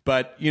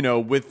 But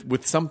with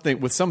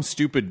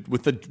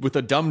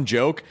a dumb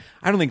joke,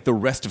 I don't think the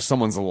rest of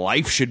someone's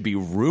life should be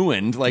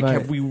ruined. Like, right.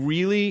 Have we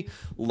really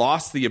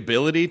lost the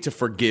ability to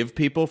forgive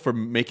people for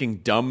making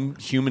dumb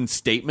human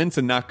statements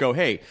and not go,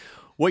 hey,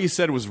 what you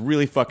said was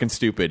really fucking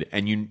stupid,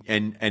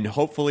 and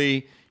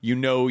hopefully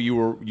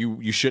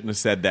you shouldn't have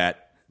said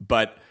that,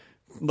 but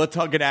let's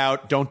hug it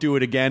out. Don't do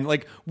it again.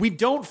 Like, we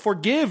don't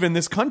forgive in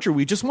this country.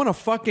 We just want to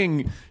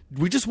fucking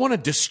want to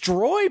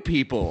destroy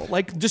people,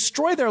 like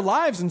destroy their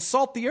lives and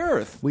salt the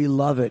earth. We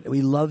love it.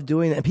 We love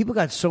doing that. And people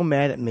got so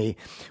mad at me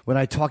when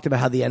I talked about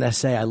how the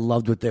NSA, I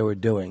loved what they were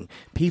doing.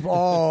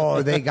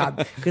 People, they got,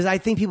 because I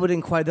think people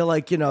didn't quite, they're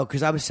like,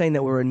 because I was saying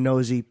that we're a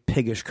nosy,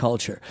 piggish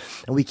culture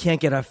and we can't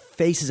get our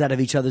faces out of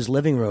each other's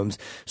living rooms.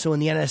 So when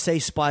the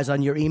NSA spies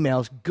on your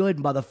emails, good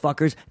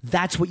motherfuckers,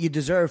 that's what you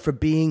deserve for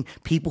being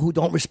people who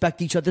don't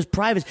respect each other's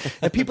privacy.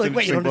 And people are like,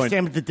 wait, you don't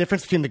understand the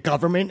difference between the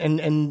government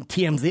and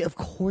TMZ? Of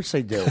course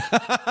I do.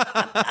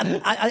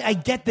 I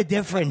get the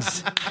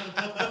difference.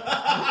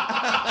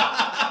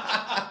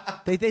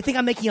 They think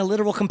I'm making a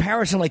literal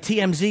comparison like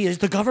TMZ is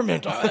the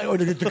government or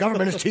the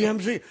government is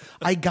TMZ.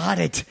 I got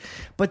it.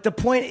 But the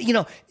point,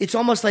 it's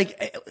almost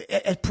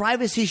like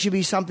privacy should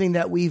be something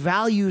that we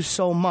value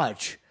so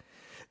much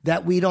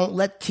that we don't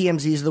let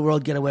TMZs of the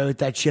world get away with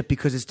that shit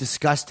because it's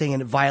disgusting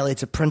and it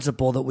violates a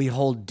principle that we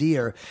hold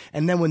dear.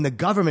 And then when the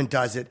government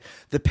does it,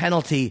 the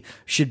penalty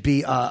should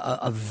be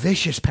a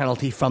vicious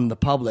penalty from the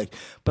public.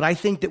 But I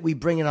think that we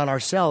bring it on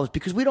ourselves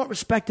because we don't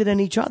respect it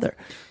in each other.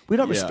 We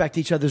don't respect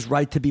each other's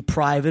right to be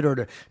private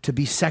or to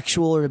be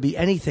sexual or to be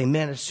anything.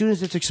 Man, as soon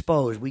as it's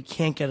exposed, we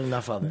can't get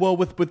enough of it. Well,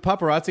 with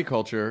paparazzi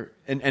culture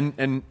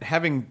and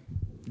having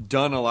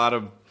done a lot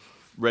of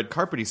red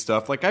carpety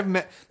stuff, like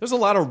there's a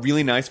lot of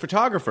really nice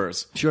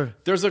photographers. Sure.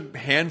 There's a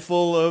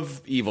handful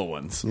of evil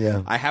ones.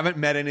 Yeah. I haven't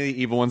met any of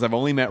the evil ones. I've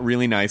only met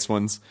really nice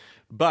ones.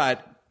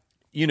 But,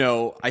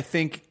 I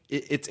think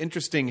it's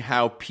interesting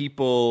how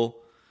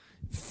people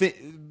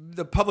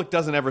the public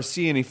doesn't ever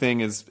see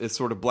anything as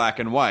sort of black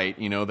and white.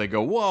 They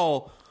go,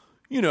 well,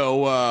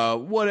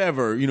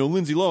 whatever,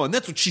 Lindsay Lohan,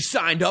 that's what she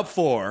signed up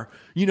for.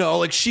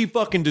 Like she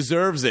fucking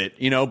deserves it,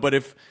 But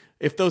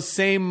if those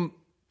same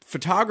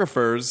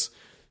photographers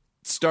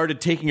started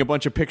taking a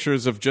bunch of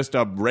pictures of just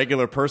a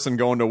regular person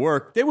going to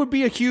work, they would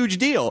be a huge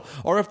deal.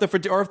 Or if the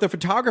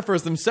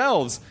photographers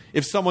themselves,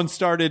 if someone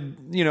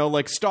started,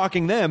 like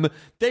stalking them,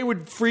 they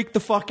would freak the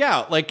fuck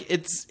out. Like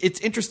it's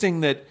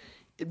interesting that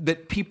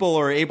people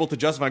are able to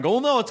justify, go,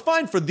 well, no, it's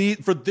fine for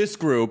this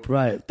group.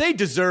 Right. They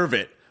deserve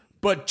it.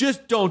 But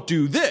just don't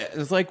do this.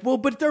 It's like, well,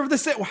 but they're the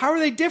same. How are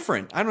they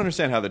different? I don't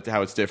understand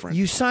how it's different.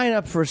 You sign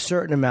up for a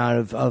certain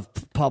amount of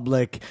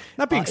public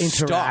Not being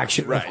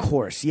interaction, stalked, right. Of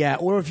course, yeah.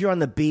 Or if you're on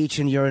the beach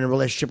and you're in a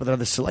relationship with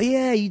another celebrity,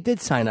 yeah, you did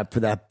sign up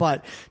for that.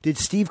 But did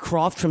Steve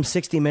Croft from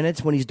 60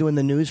 Minutes, when he's doing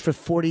the news for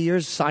 40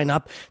 years, sign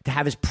up to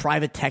have his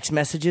private text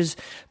messages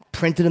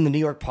printed in the New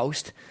York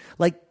Post?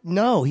 Like,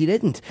 no, he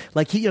didn't.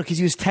 Like, because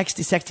he was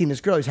sexting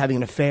this girl. He's having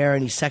an affair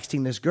and he's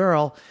sexting this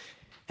girl.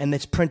 And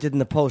it's printed in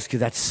the Post because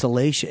that's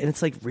salacious. And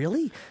it's like,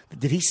 really?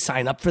 Did he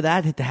sign up for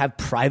that? To have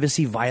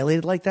privacy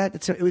violated like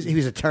that? He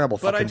was a terrible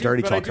fucking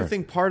dirty talker. But I do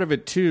think part of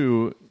it,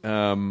 too,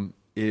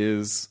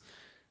 is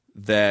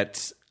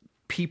that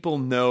people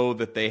know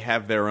that they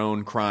have their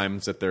own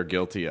crimes that they're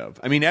guilty of.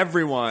 I mean,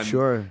 everyone.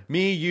 Sure.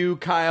 Me, you,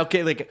 Kyle,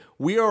 okay, like,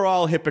 we are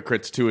all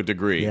hypocrites to a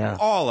degree. Yeah.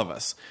 All of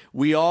us.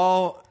 We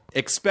all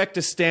expect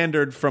a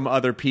standard from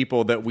other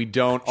people that we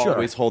don't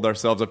always hold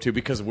ourselves up to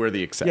because we're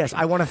the exception. Yes,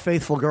 I want a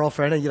faithful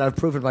girlfriend, and I've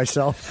proven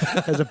myself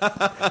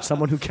as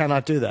someone who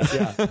cannot do that.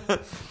 Yeah,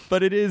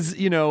 but it is,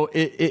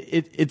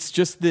 it's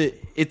just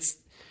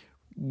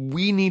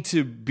we need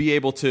to be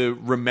able to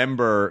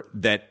remember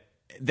that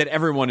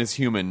everyone is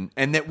human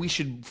and that we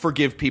should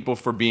forgive people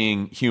for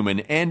being human.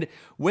 And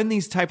when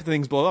these type of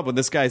things blow up, when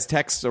this guy's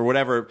texts or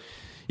whatever,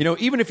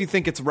 even if you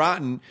think it's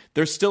rotten,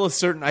 there's still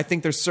I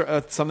think there's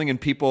something in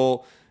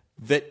people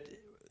that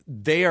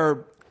they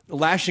are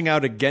lashing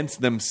out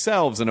against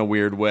themselves in a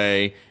weird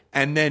way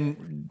and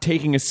then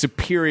taking a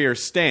superior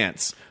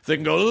stance. So they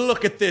can go,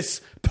 look at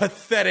this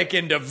pathetic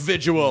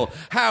individual.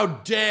 How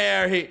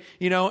dare he?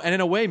 And in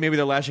a way, maybe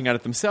they're lashing out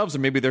at themselves or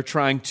maybe they're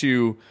trying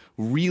to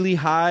really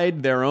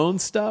hide their own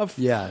stuff.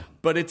 Yeah.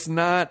 But it's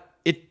not,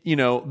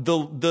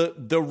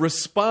 the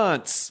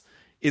response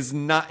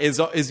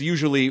is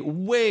usually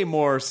way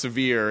more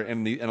severe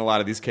in a lot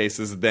of these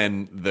cases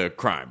than the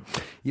crime.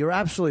 You're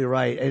absolutely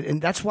right,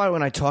 and that's why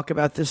when I talk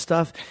about this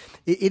stuff,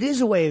 it is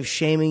a way of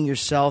shaming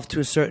yourself to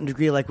a certain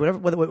degree. Like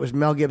whether it was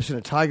Mel Gibson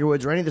or Tiger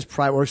Woods or any of this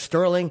pride or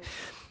Sterling,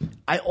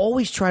 I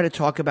always try to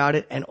talk about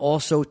it and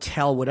also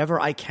tell whatever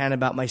I can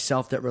about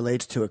myself that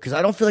relates to it because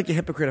I don't feel like a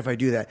hypocrite if I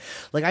do that.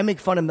 Like I make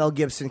fun of Mel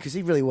Gibson because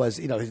he really was,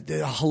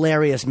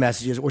 hilarious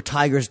messages or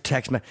Tiger's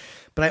text message.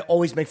 But I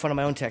always make fun of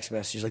my own text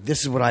messages. Like,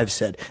 this is what I've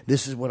said.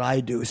 This is what I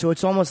do. So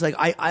it's almost like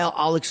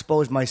I'll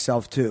expose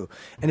myself too.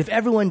 And if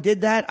everyone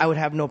did that, I would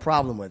have no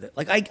problem with it.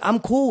 Like, I'm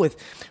cool with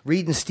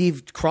reading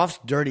Steve Croft's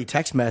dirty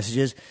text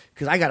messages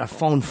because I got a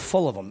phone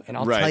full of them. And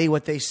I'll tell you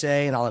what they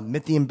say, and I'll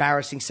admit the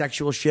embarrassing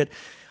sexual shit.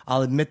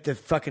 I'll admit the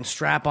fucking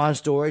strap-on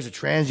stories, the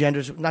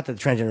transgenders. Not that the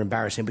transgender are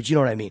embarrassing, but you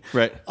know what I mean.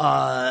 Right.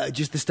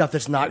 Just the stuff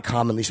that's not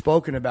commonly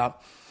spoken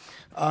about.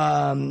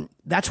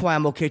 That's why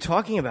I'm okay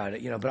talking about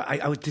it, but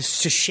I would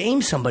just to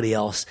shame somebody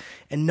else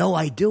and know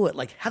I do it.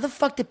 Like, how the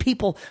fuck do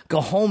people go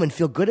home and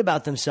feel good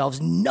about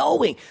themselves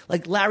knowing,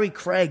 like Larry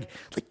Craig,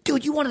 like,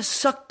 dude, you want to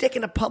suck dick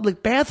in a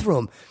public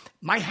bathroom.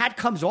 My hat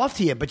comes off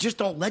to you, but just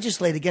don't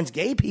legislate against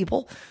gay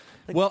people.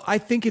 Well, I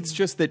think it's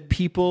just that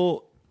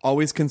people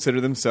always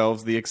consider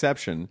themselves the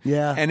exception.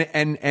 Yeah.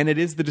 And it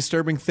is the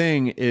disturbing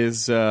thing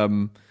is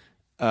that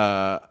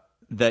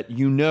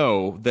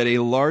that a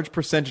large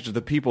percentage of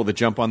the people that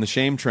jump on the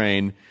shame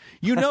train,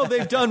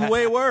 they've done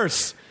way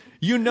worse.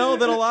 You know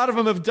that a lot of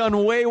them have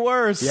done way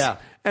worse. Yeah.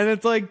 And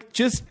it's like,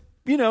 just,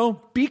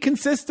 be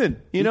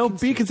consistent.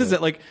 Be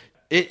consistent. Like,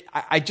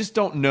 I just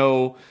don't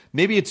know.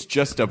 Maybe it's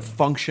just a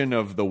function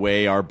of the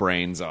way our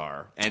brains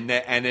are, and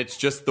it's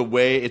just the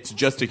way. It's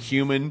just a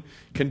human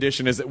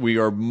condition is that we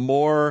are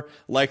more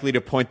likely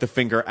to point the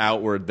finger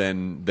outward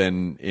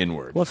than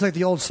inward. Well, it's like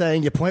the old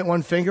saying: you point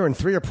one finger, and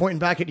three are pointing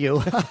back at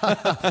you.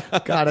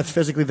 God, that's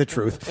physically the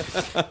truth.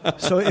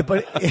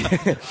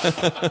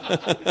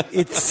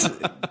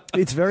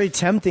 It's very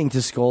tempting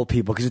to scold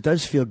people because it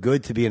does feel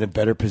good to be in a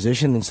better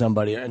position than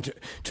somebody and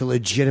to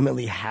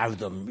legitimately have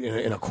them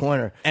in a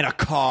corner. And a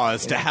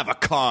cause, to have a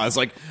cause.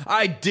 Like,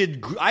 I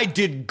did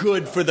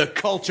good for the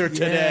culture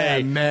today.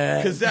 Yeah, man.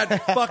 Because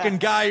that fucking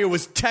guy who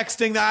was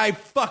texting, I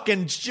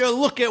fucking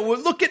look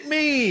at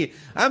me.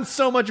 I'm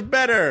so much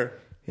better.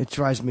 It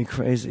drives me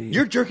crazy.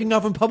 You're jerking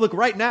off in public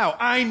right now.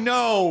 I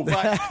know,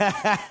 but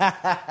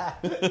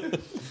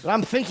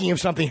I'm thinking of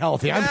something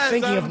healthy. I'm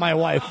thinking of my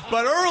wife.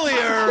 But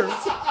earlier,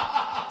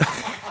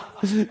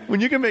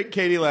 when you can make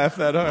Katie laugh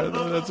that hard,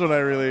 that's what I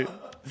really.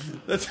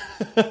 That's.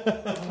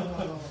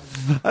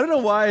 I don't know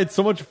why it's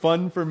so much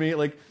fun for me.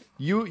 Like,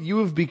 you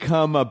have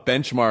become a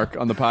benchmark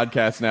on the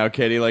podcast now,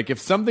 Katie. Like, if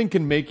something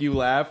can make you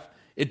laugh,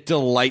 it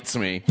delights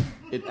me.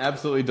 It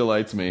absolutely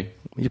delights me.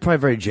 You're probably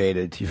very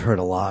jaded. You've heard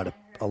a lot of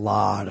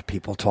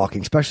people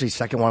talking, especially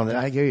second one.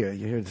 I hear you.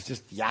 You hear it's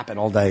just yapping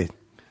all day.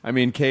 I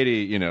mean,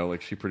 Katie,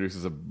 she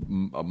produces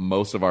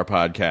most of our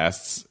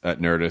podcasts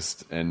at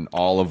Nerdist and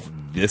all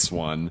of this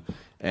one,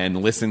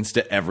 and listens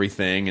to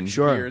everything and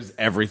hears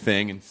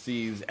everything and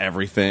sees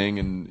everything,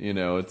 and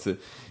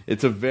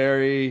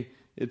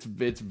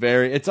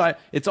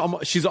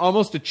she's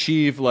almost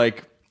achieved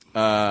like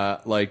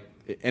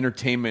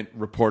entertainment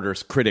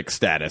reporters critic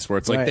status, where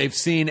it's like they've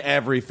seen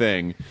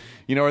everything.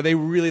 Are they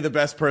really the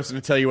best person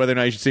to tell you whether or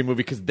not you should see a movie?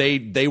 Because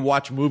they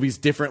watch movies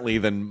differently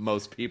than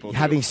most people do.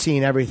 Having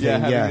seen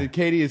everything,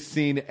 Katie has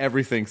seen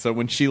everything, so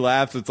when she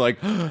laughs, it's like,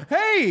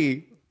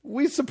 hey,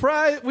 we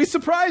surprised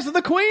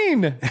the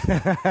Queen.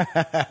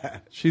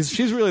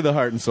 She's really the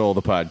heart and soul of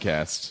the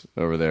podcast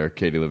over there,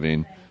 Katie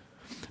Levine.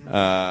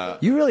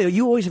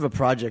 You always have a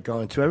project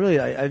going too.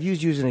 I've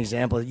used you as an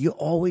example. You're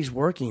always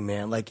working,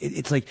 man. Like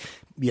it's like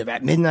you have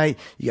at midnight,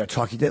 you got to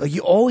talk to you. Like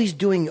you're always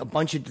doing a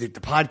bunch of the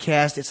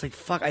podcast. It's like,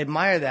 fuck, I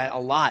admire that a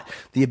lot.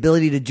 The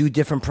ability to do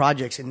different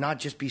projects and not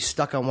just be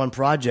stuck on one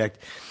project.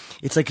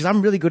 It's like, because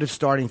I'm really good at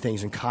starting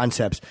things and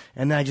concepts,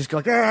 and then I just go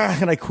like,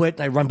 and I quit,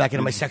 and I run back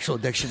into my sexual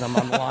addiction. I'm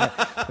on the line.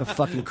 I'm a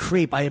fucking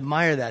creep. I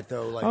admire that,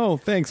 though. Like, oh,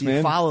 thanks,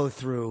 man. Follow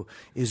through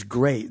is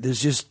great. There's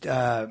just,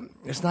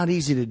 it's not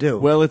easy to do.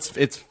 Well, it's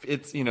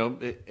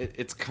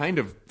kind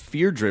of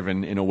fear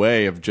driven in a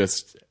way of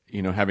just,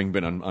 having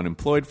been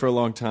unemployed for a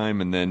long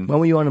time, and then when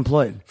were you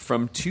unemployed?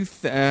 From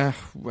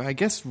I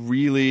guess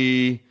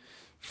really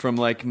from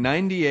like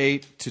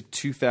 98 to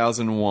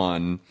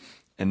 2001.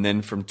 And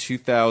then from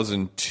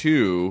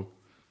 2002,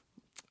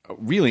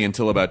 really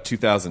until about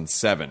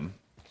 2007,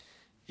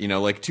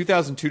 like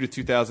 2002 to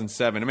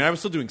 2007. I mean, I was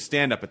still doing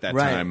stand-up at that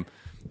time,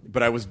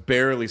 but I was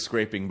barely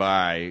scraping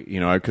by,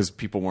 because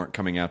people weren't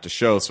coming out to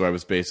show. So I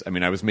was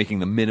I was making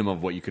the minimum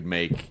of what you could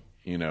make,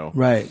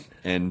 Right.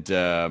 And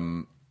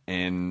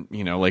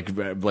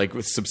like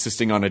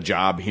subsisting on a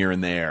job here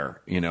and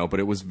there, but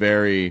it was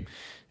very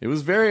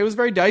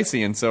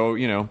dicey. And so,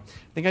 I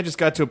think I just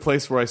got to a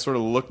place where I sort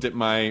of looked at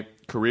my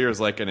career as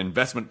like an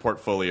investment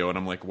portfolio, and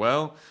I'm like,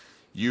 well,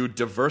 you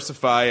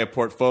diversify a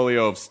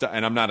portfolio of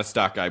and I'm not a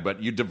stock guy,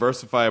 but you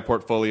diversify a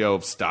portfolio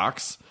of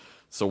stocks.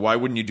 So why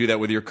wouldn't you do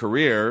that with your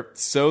career,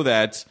 so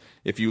that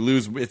if you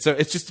lose, it's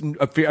just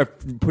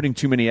putting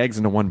too many eggs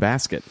into one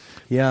basket.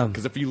 Yeah.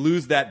 Because if you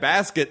lose that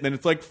basket, then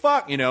it's like,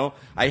 fuck,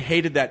 I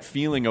hated that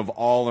feeling of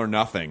all or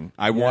nothing.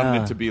 I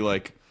wanted it to be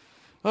like,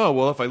 oh,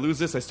 well, if I lose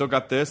this, I still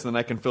got this, and then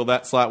I can fill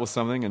that slot with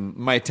something. And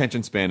my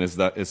attention span is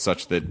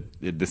such that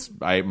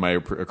my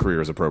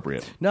career is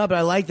appropriate. No, but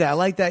I like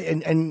that.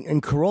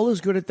 And Carolla's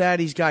good at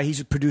that. He's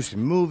producing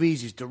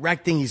movies, he's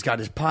directing, he's got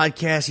his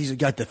podcast, he's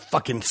got the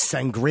fucking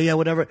Sangria,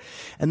 whatever.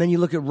 And then you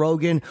look at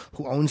Rogan,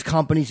 who owns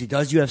companies, he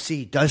does UFC,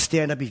 he does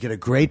stand up, he's got a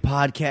great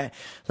podcast.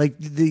 Like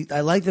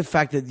I like the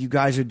fact that you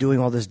guys are doing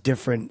all this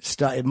different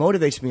stuff. It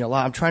motivates me a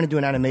lot. I'm trying to do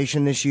an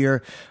animation this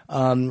year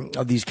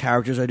of these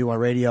characters I do on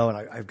radio, and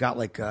I've got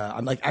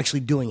I'm like actually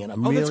doing it.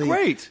 That's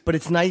great. But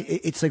it's nice.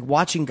 It's like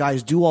watching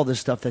guys do all this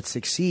stuff that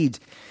succeeds,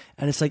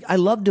 and it's like I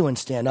love doing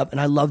stand up and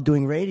I love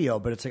doing radio,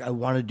 but it's like I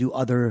want to do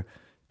other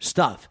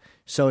stuff.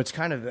 So it's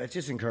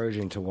just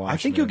encouraging to watch. I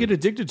think you'll get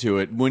addicted to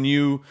it when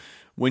you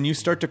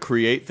start to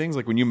create things,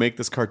 like when you make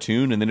this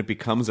cartoon and then it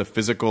becomes a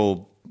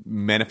physical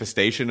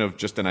manifestation of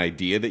just an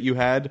idea that you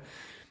had.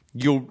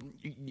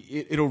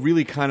 It'll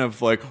really kind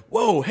of like,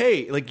 whoa,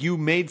 hey, like you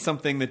made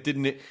something that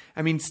didn't.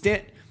 I mean,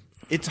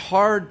 it's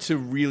hard to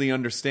really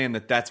understand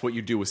that that's what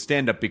you do with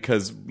stand-up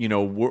because,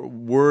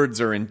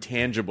 words are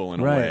intangible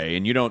in a way,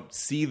 and you don't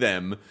see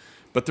them.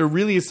 But there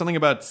really is something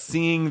about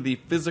seeing the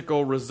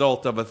physical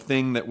result of a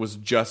thing that was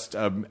just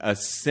a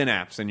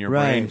synapse in your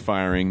brain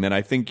firing that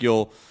I think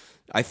you'll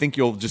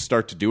just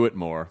start to do it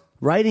more.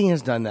 Writing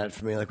has done that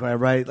for me. Like when I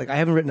write, like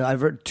I've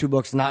written 2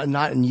 books,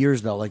 not in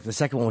years though. Like the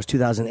second one was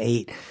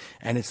 2008,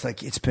 and it's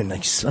been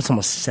that's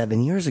almost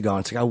 7 years ago. And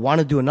it's like I want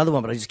to do another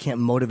one, but I just can't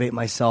motivate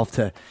myself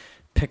to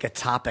pick a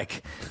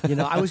topic.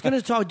 I was going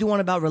to do one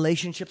about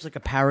relationships, like a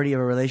parody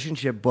of a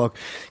relationship book,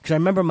 because I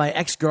remember my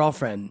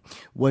ex-girlfriend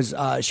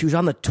she was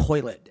on the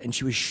toilet and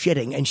she was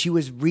shitting, and she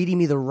was reading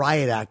me the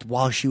riot act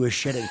while she was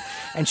shitting,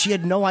 and she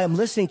had no idea. I'm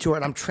listening to her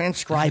and I'm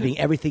transcribing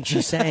everything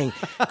she's saying,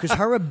 because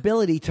her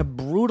ability to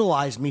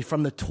brutalize me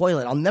from the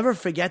toilet, I'll never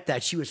forget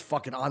that. She was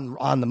fucking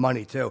on the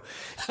money too,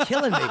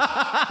 killing me.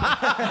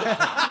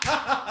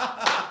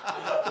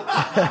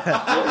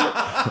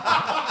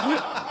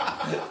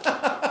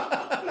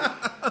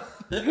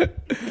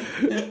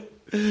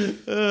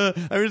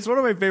 It's one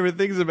of my favorite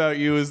things about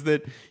you is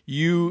that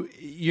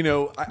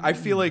I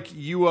feel like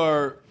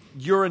you're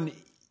an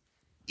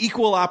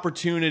equal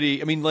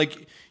opportunity. I mean,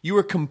 like you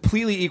are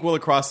completely equal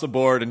across the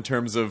board in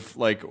terms of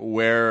like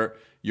where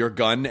your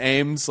gun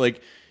aims.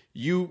 Like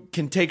you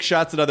can take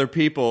shots at other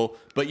people,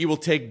 but you will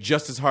take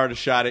just as hard a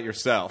shot at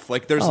yourself.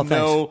 Like there's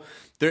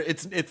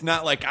it's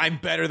not like I'm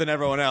better than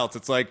everyone else.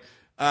 It's like,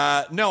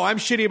 no, I'm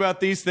shitty about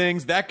these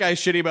things. That guy's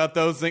shitty about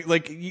those things.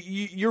 Like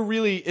you're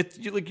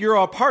you're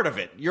a part of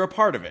it. You're a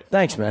part of it.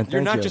 Thanks, man.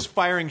 You're not just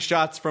firing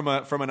shots from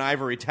an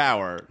ivory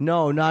tower.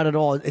 No, not at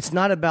all. It's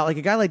not about like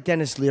a guy like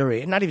Dennis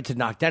Leary. And not even to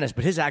knock Dennis,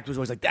 but his act was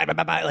always like that.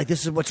 Like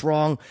this is what's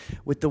wrong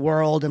with the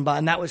world, and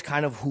that was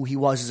kind of who he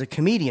was as a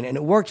comedian, and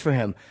it worked for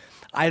him.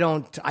 I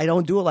don't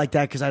do it like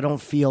that because I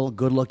don't feel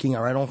good looking,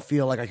 or I don't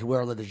feel like I could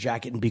wear a leather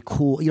jacket and be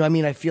cool. You know what I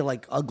mean? I feel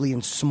like ugly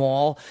and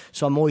small,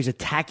 so I'm always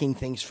attacking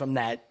things from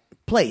that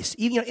place.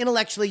 Even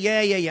intellectually,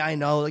 yeah, I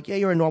know. Like, yeah,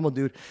 you're a normal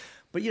dude.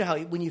 But you know how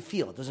when you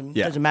feel, it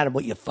doesn't matter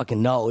what you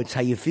fucking know. It's how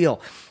you feel.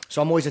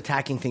 So I'm always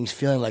attacking things,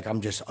 feeling like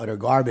I'm just utter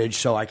garbage,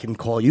 so I can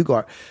call you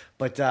garbage.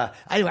 But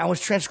anyway, I was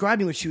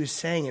transcribing what she was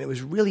saying, and it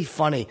was really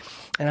funny.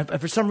 And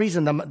for some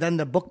reason, then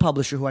the book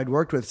publisher who I'd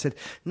worked with said,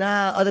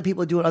 "Nah, other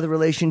people are doing other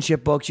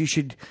relationship books. You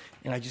should."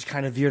 And I just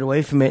kind of veered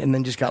away from it, and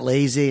then just got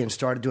lazy and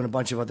started doing a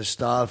bunch of other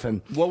stuff.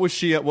 And what was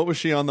she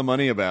on the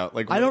money about?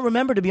 Like, I don't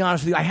remember, to be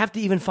honest with you. I have to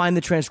even find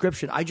the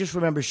transcription. I just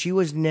remember she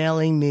was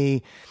nailing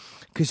me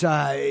because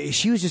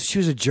she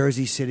was a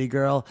Jersey City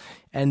girl,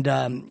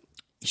 and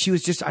she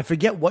was just, I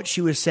forget what she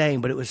was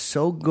saying, but it was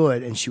so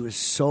good, and she was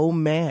so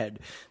mad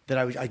that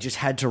I just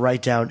had to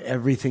write down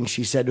everything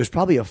she said. It was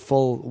probably a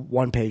full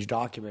 1-page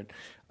document.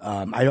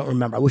 I don't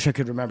remember. I wish I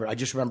could remember. I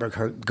just remember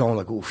her going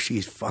like, "Ooh,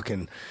 she's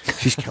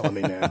killing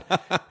me, man."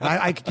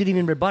 I didn't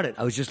even rebut it.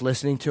 I was just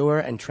listening to her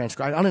and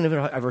transcribing. I don't even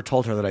ever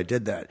told her that I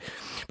did that.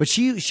 But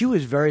she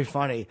was very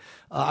funny.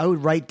 I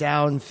would write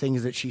down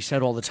things that she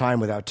said all the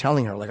time without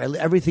telling her. Like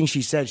everything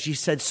she said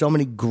so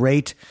many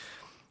great.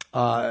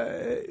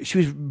 She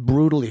was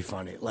brutally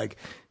funny. Like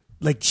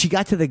she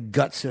got to the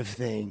guts of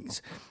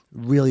things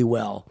really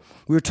well.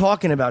 We were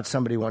talking about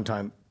somebody one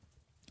time,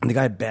 and the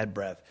guy had bad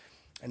breath.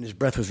 And his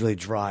breath was really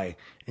dry.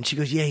 And she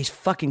goes, "Yeah, he's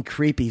fucking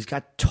creepy. He's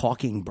got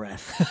talking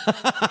breath."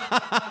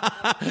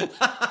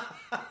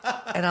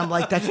 And I'm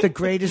like, that's the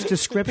greatest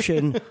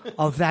description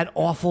of that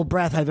awful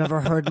breath I've ever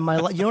heard in my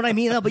life. You know what I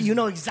mean? But you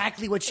know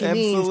exactly what she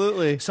means.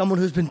 Absolutely. Someone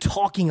who's been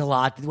talking a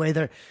lot, the way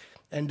they're...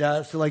 And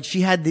so, like,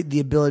 she had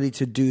the ability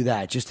to do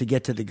that, just to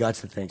get to the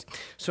guts of things.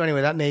 So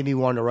anyway, that made me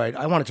want to write...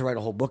 I wanted to write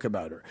a whole book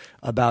about her,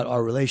 about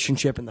our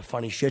relationship and the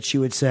funny shit she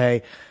would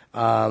say.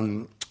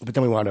 But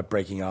then we wound up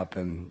breaking up,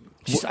 and...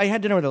 I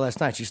had dinner with her last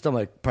night. She's still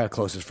my probably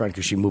closest friend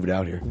because she moved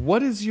out here.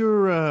 What is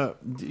your...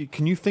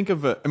 can you think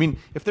of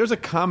if there's a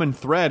common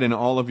thread in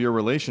all of your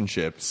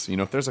relationships,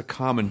 if there's a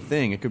common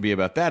thing, it could be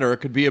about that, or it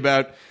could be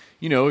about,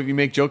 if you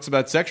make jokes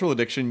about sexual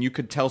addiction, you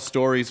could tell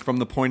stories from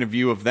the point of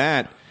view of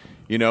that.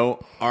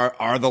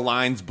 Are the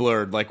lines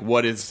blurred? Like,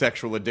 what is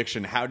sexual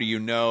addiction? How do you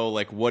know?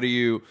 Like, what do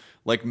you...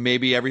 Like,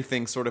 maybe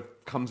everything sort of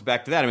comes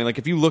back to that. I mean, like,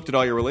 if you looked at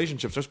all your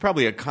relationships, there's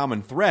probably a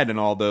common thread in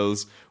all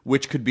those,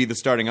 which could be the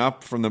starting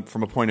up from a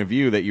point of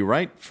view that you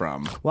write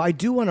from. Well, I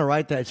do want to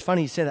write that. It's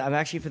funny you say that. I've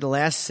actually, for the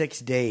last 6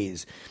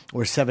 days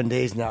or 7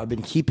 days now, I've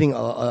been keeping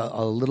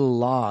a little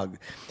log.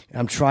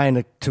 I'm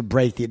trying to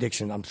break the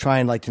addiction. I'm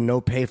trying, like, to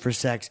no pay for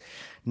sex,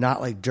 not,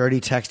 like, dirty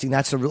texting.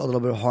 That's a little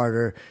bit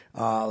harder,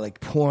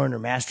 like porn or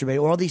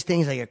masturbate, or all these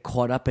things I get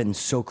caught up in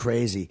so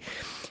crazy.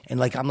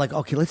 And I'm like,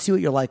 okay, let's see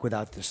what you're like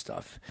without this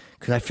stuff.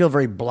 Because I feel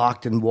very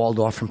blocked and walled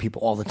off from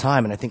people all the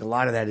time. And I think a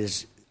lot of that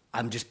is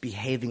I'm just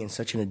behaving in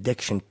such an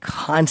addiction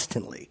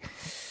constantly.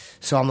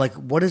 So I'm like,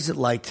 what is it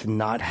like to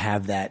not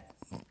have that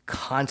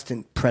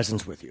constant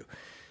presence with you?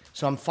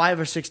 So I'm 5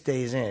 or 6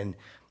 days in.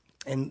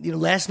 And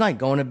last night,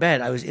 going to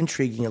bed, I was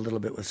intriguing a little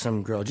bit with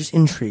some girl. Just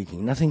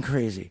intriguing, nothing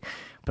crazy.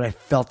 But I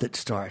felt it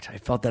start. I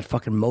felt that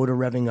fucking motor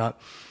revving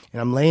up.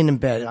 and I'm laying in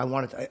bed.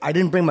 And I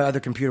didn't bring my other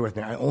computer with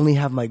me. I only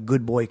have my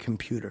good boy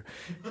computer.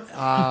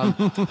 I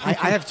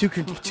have two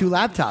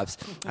laptops.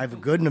 I have a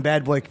good and a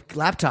bad boy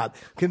laptop,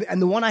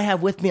 and the one I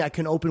have with me I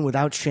can open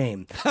without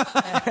shame.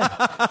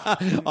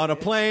 On a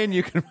plane,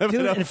 you can rip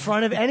it up in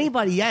front of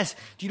anybody. Yes.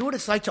 Do you know what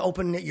it's like to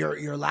open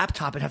your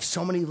laptop and have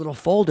so many little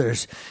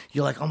folders?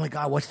 You're like, oh my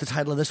God, what's the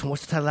title of this one?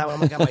 What's the title of that one? Oh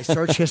my God, my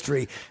search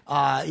history.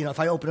 If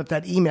I open up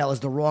that email, is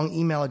the wrong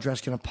email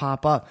address going to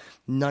pop up?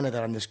 None of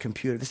that on this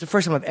computer. This is the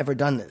first time I've ever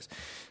done this.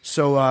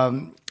 So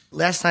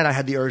last night I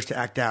had the urge to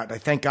act out. I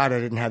thank God I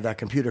didn't have that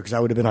computer because I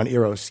would have been on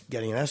Eros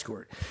getting an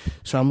escort.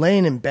 So I'm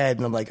laying in bed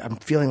and I'm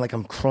feeling like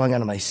I'm crawling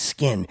out of my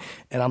skin.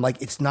 And I'm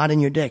like, it's not in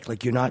your dick.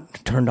 Like, you're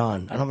not turned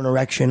on. I don't have an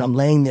erection. I'm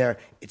laying there.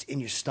 It's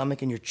in your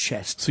stomach and your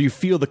chest. So you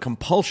feel the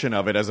compulsion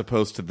of it as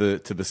opposed to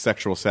the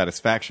sexual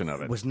satisfaction of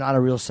it. It was not a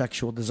real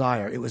sexual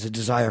desire. It was a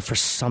desire for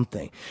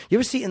something. You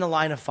ever see In the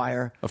Line of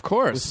Fire? Of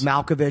course. With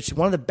Malkovich.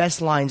 One of the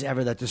best lines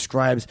ever that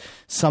describes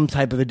some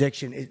type of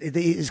addiction.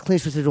 It's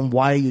Clint Eastwood said,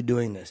 why are you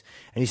doing this?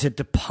 And he said,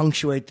 to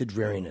punctuate the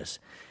dreariness.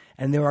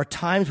 And there are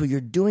times where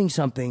you're doing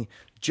something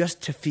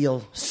just to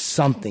feel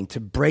something, to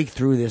break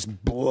through this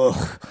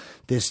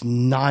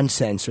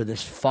nonsense or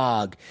this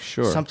fog.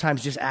 Sure.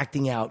 Sometimes just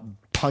acting out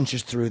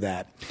punches through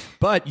that.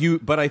 But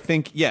I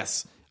think,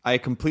 yes, I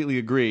completely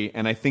agree.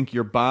 And I think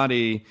your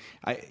body,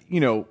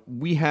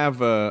 we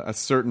have a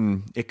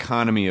certain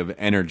economy of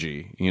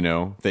energy,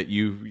 that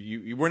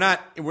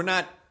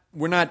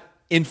we're not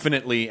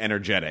infinitely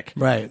energetic.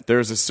 Right.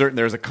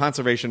 There's a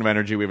conservation of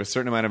energy. We have a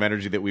certain amount of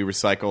energy that we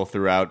recycle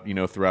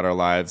throughout our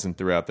lives and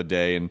throughout the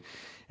day. And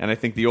I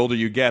think the older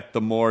you get,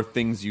 the more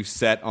things you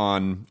set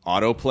on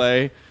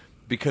autoplay,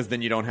 because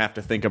then you don't have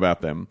to think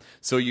about them.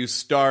 So you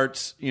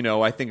start,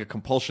 I think a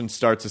compulsion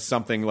starts as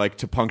something like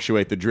to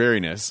punctuate the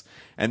dreariness,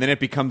 and then it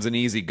becomes an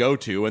easy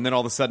go-to, and then all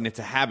of a sudden it's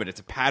a habit,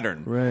 it's a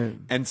pattern. Right.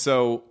 And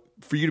so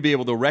for you to be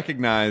able to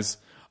recognize,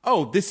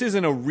 this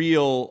isn't a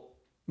real...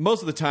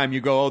 Most of the time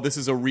you go, this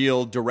is a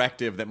real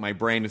directive that my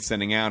brain is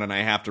sending out, and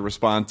I have to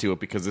respond to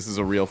it because this is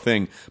a real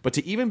thing. But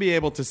to even be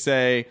able to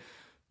say...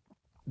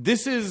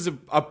 This is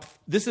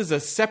a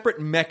separate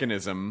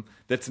mechanism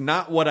that's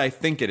not what I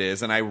think it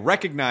is, and I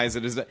recognize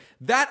it as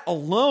that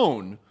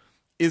alone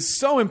is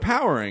so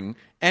empowering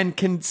and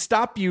can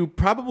stop you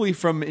probably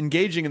from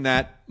engaging in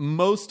that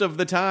most of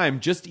the time,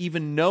 just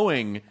even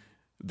knowing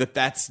that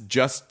that's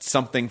just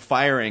something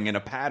firing in a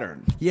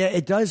pattern. Yeah,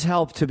 it does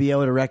help to be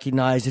able to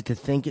recognize it, to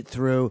think it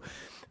through.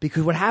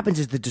 Because what happens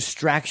is the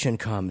distraction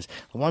comes.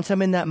 Once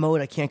I'm in that mode,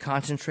 I can't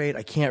concentrate,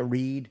 I can't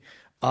read.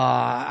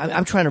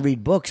 I'm trying to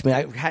read books.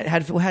 Man, how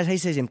do you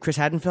say his name? Chris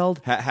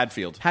Hadfield?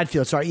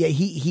 Hadfield, sorry. Yeah,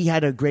 he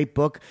had a great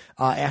book,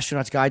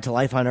 Astronaut's Guide to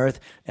Life on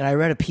Earth, and I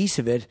read a piece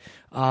of it,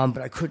 but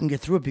I couldn't get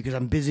through it because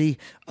I'm busy.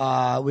 We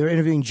were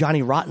interviewing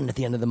Johnny Rotten at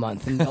the end of the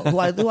month, and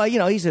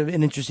he's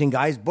an interesting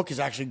guy. His book is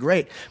actually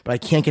great, but I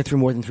can't get through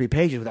more than 3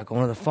 pages without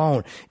going on the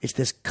phone. It's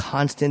this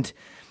constant...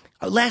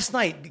 Last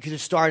night, because it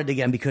started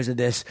again because of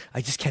this, I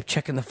just kept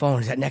checking the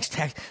phone. Is that next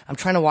text? I'm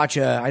trying to watch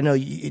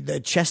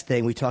the chess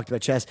thing. We talked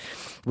about chess.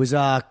 Was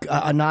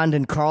Anand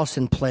and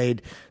Carlsen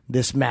played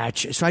this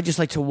match. So I just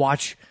like to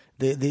watch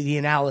the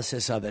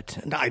analysis of it.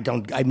 And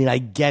I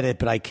get it,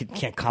 but I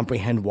can't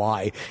comprehend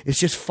why. It's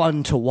just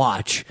fun to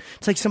watch.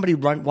 It's like somebody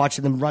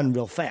watching them run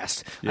real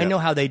fast. Yep. I know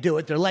how they do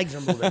it. Their legs are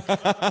moving,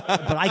 but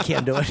I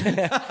can't do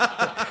it.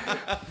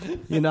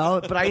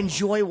 But I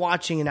enjoy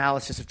watching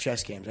analysis of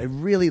chess games. I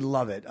really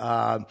love it.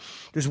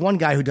 There's one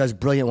guy who does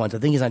brilliant ones. I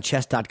think he's on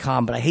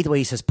chess.com, but I hate the way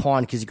he says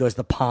pawn because he goes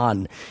the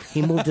pawn.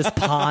 He moved his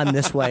pawn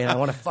this way, and I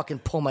want to fucking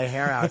pull my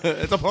hair out.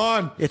 It's a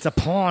pawn. It's a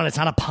pawn. It's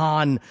not a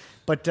pawn.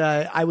 But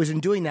I was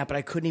doing that, but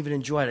I couldn't even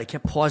enjoy it. I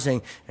kept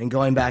pausing and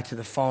going back to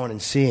the phone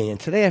and seeing. And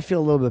today I feel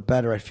a little bit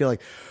better. I feel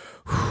like,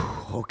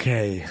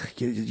 okay,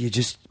 you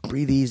just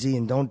breathe easy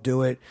and don't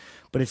do it.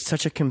 But it's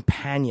such a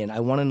companion. I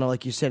want to know,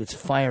 like you said, it's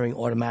firing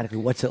automatically.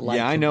 What's it like?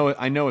 Yeah, I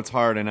know it's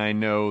hard, and I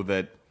know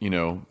that,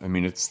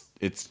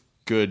 it's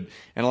good.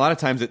 And a lot of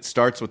times it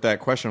starts with that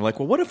question of like,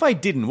 well, what if I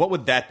didn't? What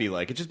would that be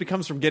like? It just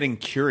becomes from getting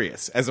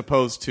curious, as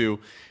opposed to,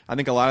 I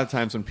think a lot of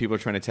times when people are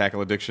trying to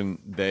tackle addiction,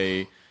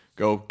 they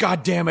go,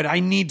 God damn it,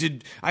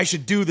 I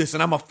should do this,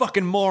 and I'm a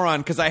fucking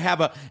moron because I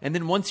have and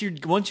then once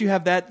you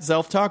have that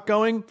self-talk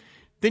going,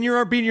 then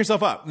you're beating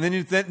yourself up.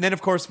 And then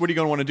of course, what are you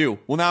going to want to do?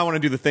 Well, now I want to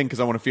do the thing because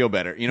I want to feel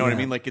better. You know what I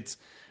mean? Like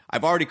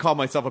I've already called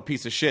myself a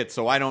piece of shit,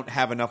 so I don't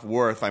have enough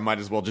worth. I might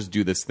as well just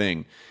do this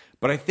thing.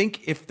 But I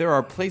think if there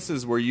are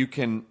places where you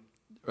can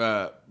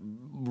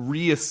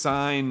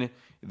reassign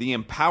the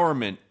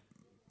empowerment,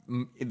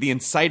 the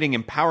inciting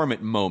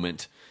empowerment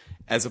moment,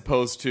 as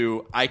opposed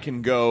to I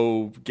can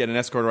go get an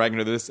escort or I can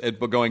do this,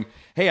 but going,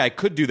 hey, I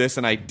could do this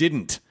and I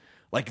didn't.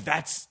 Like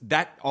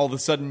that all of a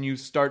sudden you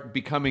start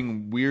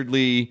becoming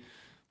weirdly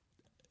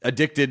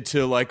addicted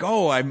to like,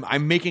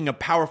 I'm making a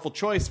powerful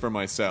choice for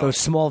myself. Those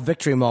small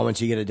victory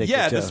moments you get addicted to.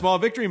 Yeah, the small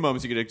victory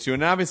moments you get addicted to.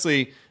 And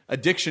obviously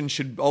addiction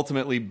should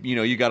ultimately,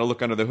 you got to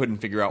look under the hood and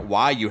figure out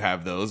why you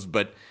have those.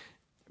 But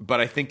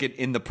I think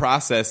in the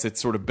process, it's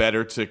sort of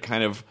better to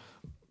kind of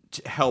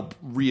to help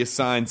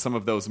reassign some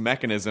of those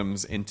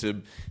mechanisms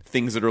into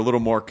things that are a little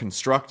more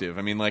constructive.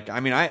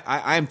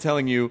 I'm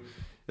telling you,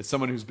 as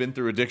someone who's been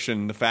through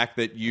addiction, the fact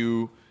that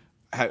you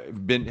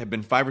have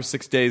been 5 or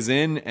 6 days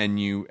in and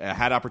you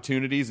had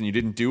opportunities and you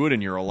didn't do it,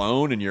 and you're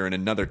alone and you're in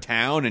another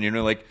town and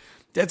you're like,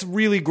 that's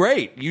really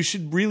great. You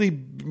should really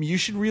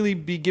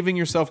be giving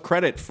yourself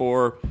credit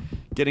for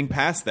getting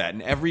past that.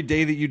 And every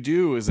day that you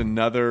do is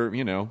another,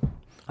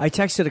 I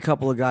texted a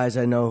couple of guys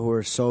I know who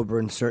are sober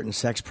in certain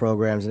sex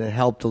programs, and it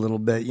helped a little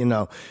bit,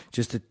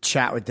 just to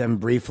chat with them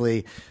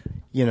briefly.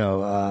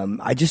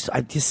 I'm just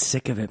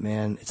sick of it,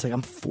 man. It's like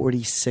I'm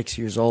 46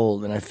 years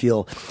old, and I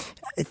feel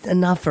it's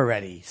enough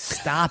already.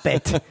 Stop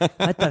it.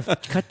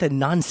 Cut the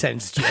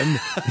nonsense, Jim.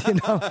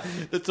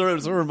 That sort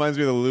of reminds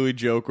me of the Louis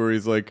joke where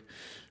he's like,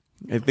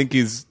 I think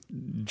he's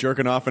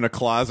jerking off in a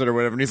closet or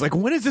whatever, and he's like,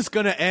 when is this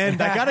going to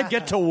end? I got to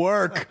get to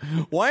work.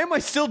 Why am I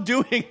still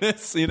doing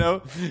this?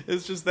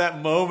 It's just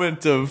that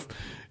moment of,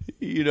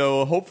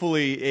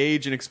 hopefully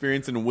age and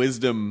experience and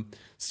wisdom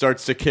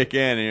starts to kick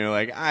in, and you're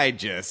like, I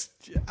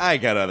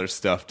got other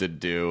stuff to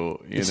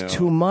do. It's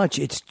too much.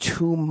 It's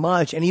too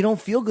much. And you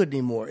don't feel good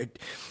anymore.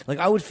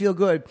 I would feel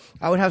good.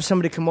 I would have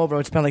somebody come over. I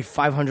would spend like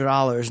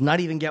 $500, not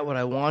even get what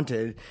I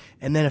wanted.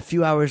 And then a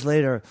few hours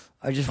later,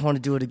 I just want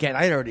to do it again.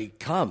 I had already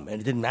come,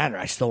 and it didn't matter.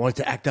 I still wanted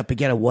to act up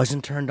again. I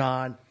wasn't turned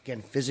on.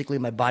 Again, physically,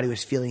 my body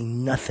was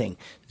feeling nothing.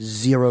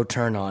 Zero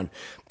turn on.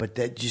 But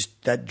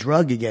that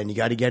drug again, you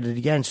got to get it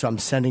again. So I'm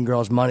sending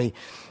girls money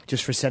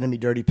just for sending me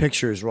dirty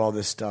pictures or all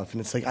this stuff.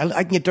 And it's like,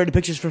 I can get dirty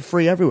pictures for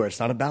free everywhere. It's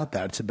not about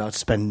that. It's about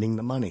spending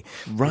the money.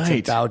 Right.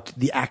 It's about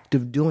the act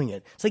of doing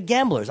it. It's like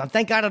gamblers.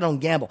 Thank God I don't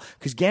gamble,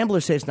 because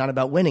gamblers say it's not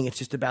about winning. It's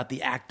just about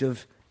the act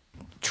of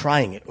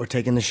trying it or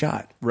taking the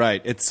shot.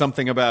 Right. It's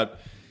something about,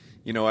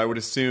 I would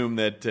assume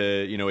that,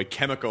 a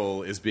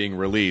chemical is being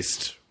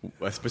released,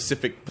 a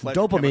specific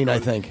dopamine, I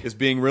think, is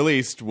being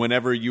released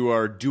whenever you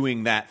are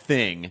doing that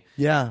thing.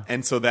 Yeah.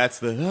 And so that's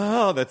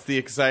the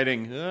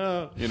exciting,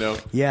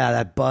 Yeah,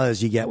 that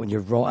buzz you get when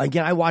you're rolling.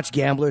 Again, I watch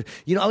gamblers.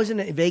 I was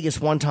in Vegas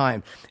one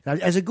time.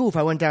 And as a goof,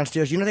 I went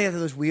downstairs. They have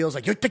those wheels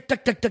like tick, tick,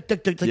 tick, tick, tick,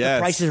 tick, like yes.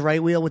 the Price is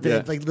Right wheel with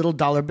the like little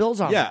dollar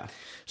bills on Yeah. it.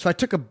 So I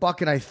took a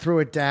buck and I threw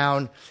it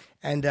down.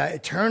 And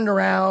it turned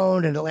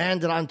around and it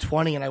landed on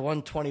 20, and I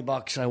won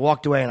 $20. And I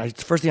walked away, and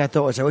the first thing I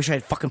thought was, I wish I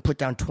had fucking put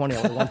down 20.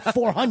 I would have won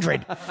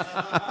 400.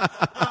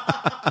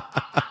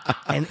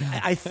 And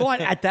I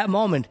thought at that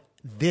moment,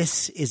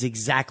 this is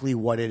exactly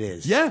what it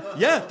is. Yeah.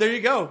 There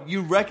you go.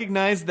 You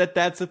recognize that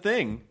that's a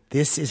thing.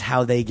 This is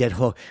how they get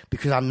hooked,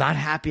 because I'm not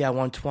happy I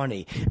won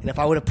 20. And if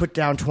I would have put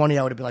down 20,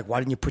 I would have been like, why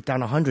didn't you put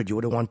down 100? You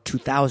would have won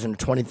 2,000 or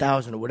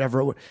 20,000 or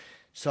whatever it would.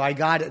 So I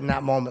got it in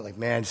that moment, like,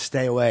 man,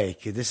 stay away,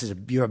 because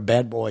you're a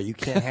bad boy. You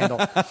can't handle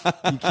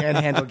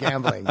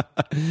gambling.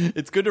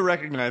 It's good to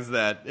recognize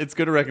that.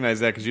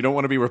 Because you don't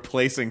want to be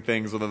replacing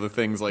things with other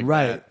things like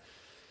that.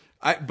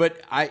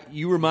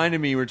 You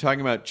reminded me, we were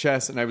talking about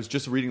chess, and I was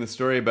just reading the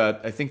story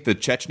about, I think, the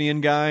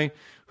Chechenian guy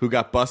who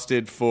got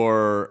busted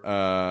for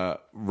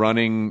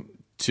running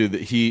to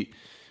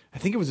I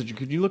think it was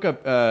could you look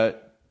up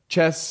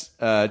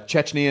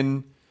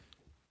Chechenian?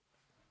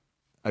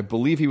 I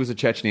believe he was a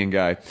Chechenian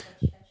guy.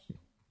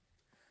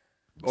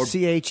 Or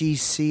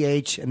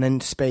CHECH and then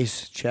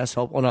space chess.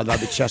 Oh no,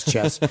 that'd be chess.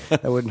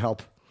 That wouldn't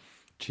help.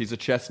 He's a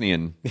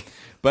Chesnian,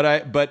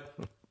 but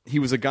he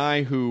was a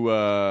guy who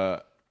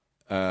had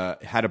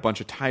a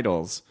bunch of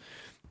titles,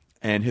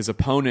 and his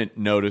opponent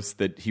noticed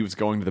that he was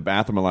going to the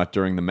bathroom a lot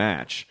during the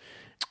match,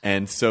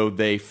 and so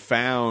they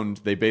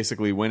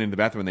basically went into the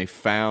bathroom and they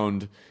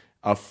found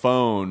a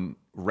phone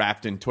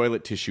wrapped in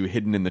toilet tissue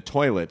hidden in the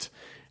toilet.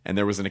 And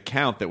there was an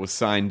account that was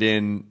signed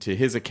in to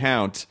his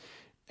account,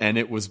 and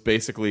it was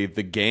basically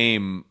the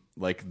game.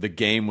 Like the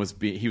game was,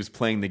 he was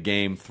playing the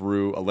game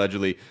through,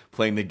 allegedly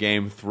playing the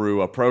game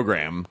through a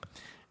program,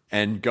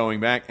 and going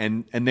back,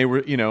 and they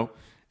were,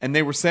 and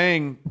they were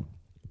saying,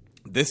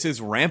 this is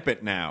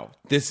rampant now.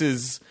 This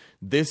is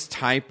this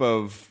type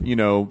of,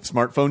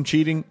 smartphone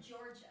cheating.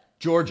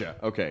 Georgia.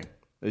 Okay,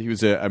 he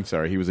was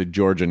a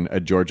Georgian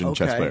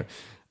chess player.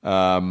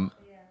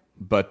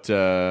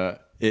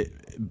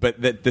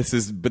 This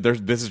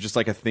is just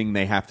like a thing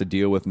they have to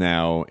deal with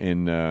now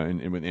in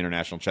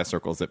international chess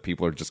circles, that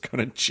people are just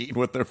going to cheat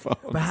with their phones.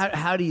 But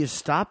how do you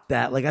stop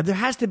that? Like, there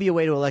has to be a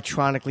way to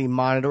electronically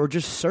monitor or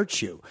just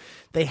search you.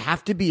 They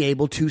have to be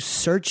able to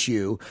search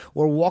you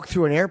or walk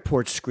through an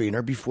airport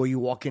screener before you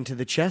walk into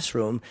the chess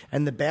room,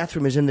 and the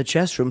bathroom is in the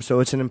chess room,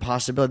 so it's an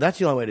impossibility. That's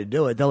the only way to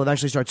do it. They'll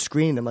eventually start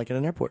screening them like at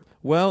an airport.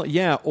 Well,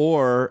 yeah,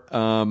 or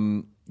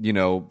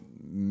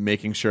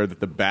making sure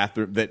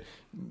that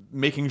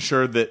making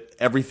sure that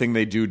everything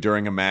they do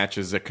during a match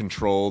is a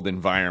controlled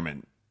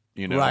environment,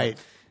 Right.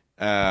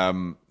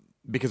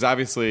 Because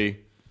obviously,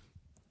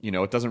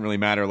 it doesn't really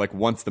matter. Like,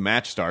 once the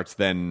match starts,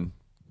 then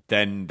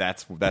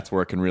that's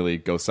where it can really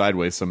go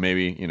sideways. So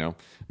maybe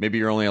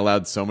you're only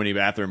allowed so many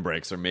bathroom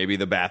breaks, or maybe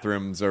the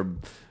bathrooms are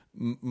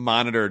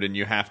monitored, and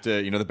you have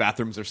to, the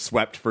bathrooms are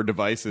swept for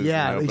devices.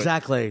 Yeah, but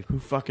exactly. Who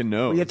fucking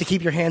knows? You have to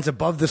keep your hands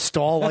above the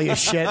stall while you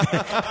shit.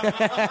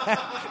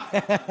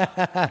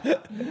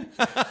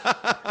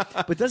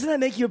 But doesn't that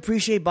make you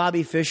appreciate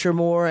Bobby Fischer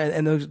more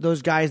and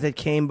those guys that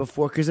came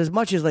before? Because as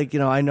much as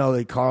I know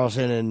that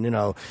Carlson and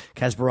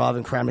Kasparov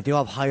and Kramnik, they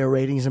all have higher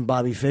ratings than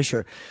Bobby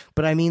Fischer.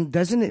 But I mean,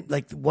 doesn't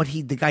it what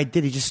the guy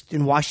did? He just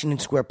in Washington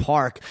Square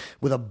Park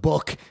with a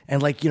book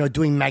and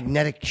doing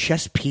magnetic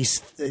chess piece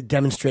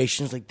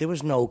demonstrations. There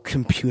was no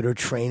computer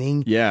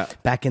training. Yeah.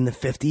 Back in the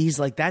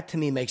 50s, that to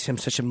me makes him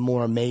such a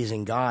more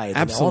amazing guy than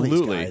Absolutely.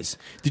 all these guys.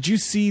 Did you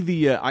see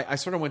the? I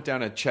sort of went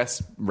down a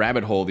chess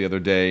rabbit hole the other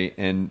day,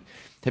 and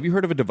have you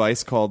heard of a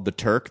device called the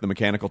Turk, the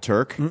mechanical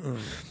Turk? Mm-mm.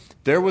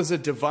 There was a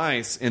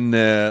device in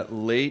the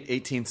late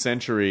 18th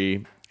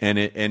century, and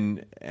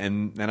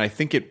I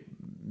think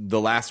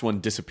the last one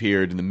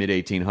disappeared in the mid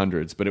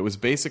 1800s, but it was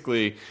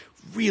basically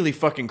really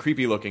fucking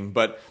creepy looking.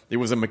 But it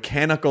was a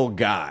mechanical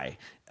guy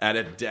at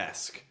a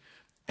desk,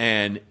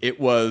 and it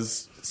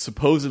was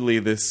supposedly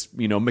this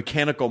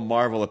mechanical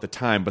marvel at the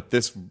time. But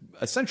this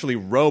essentially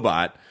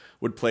robot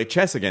would play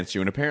chess against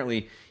you, and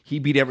apparently he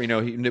beat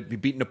he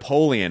beat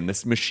Napoleon.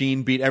 This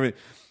machine beat everything.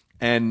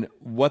 And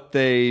what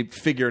they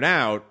figured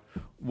out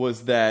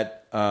was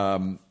that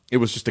it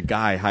was just a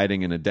guy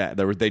hiding in a desk.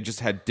 They just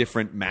had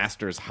different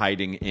masters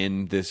hiding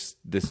in this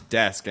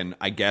desk, and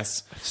I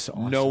guess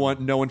awesome. no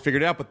one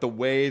figured it out. But the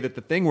way that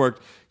the thing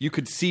worked, you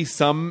could see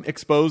some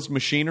exposed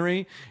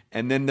machinery,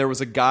 and then there was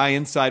a guy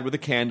inside with a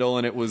candle,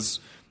 and it was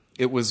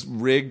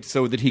rigged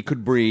so that he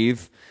could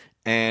breathe.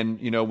 And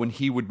when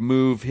he would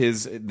move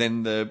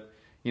then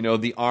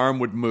the arm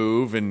would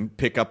move and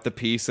pick up the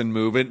piece and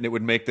move it, and it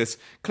would make this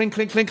clink,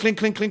 clink, clink, clink,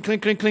 clink, clink,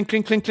 clink, clink, clink,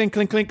 clink,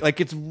 clink, clink, clink,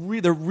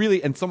 clink. They're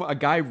really, and a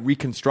guy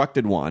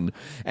reconstructed one,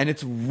 and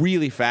it's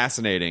really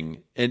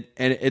fascinating, and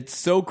it's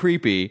so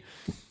creepy,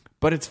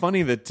 but it's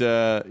funny that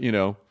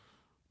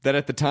that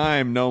at the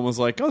time no one was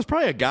like, oh, there's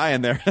probably a guy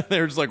in there.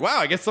 They were just like, wow,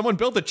 I guess someone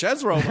built a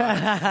chess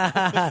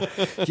robot.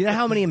 Do you know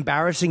how many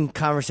embarrassing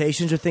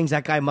conversations or things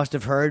that guy must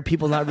have heard?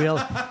 People not real.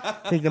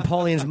 I think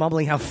Napoleon's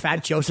mumbling how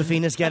fat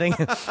Josephine is getting.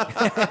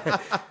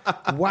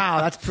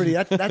 Wow,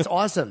 that's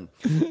awesome.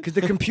 Because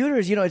the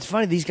computers, it's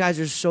funny. These guys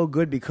are so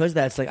good because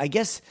that's I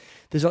guess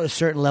there's a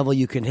certain level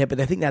you can hit, but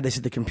I think now they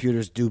said the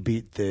computers do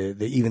beat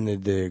even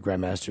the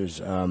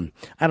grandmasters.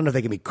 I don't know if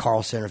they can beat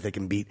Carlsen or if they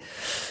can beat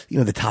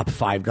the top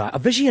 5 guys.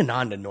 Vishy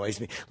Anand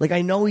annoys me.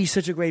 I know he's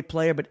such a great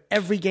player, but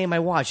every game I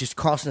watch, just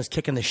Carlsen is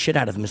kicking the shit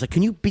out of him. It's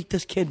can you beat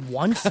this kid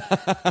once?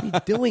 What are you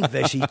doing,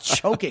 Vishy?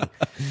 Choking.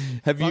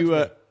 Have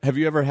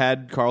you ever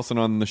had Carlsen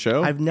on the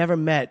show? I've never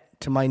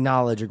met, to my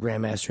knowledge, a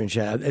grandmaster in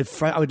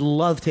chess. I would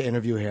love to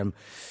interview him.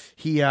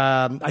 He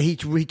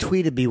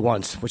retweeted me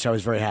once, which I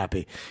was very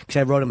happy because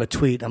I wrote him a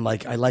tweet. I'm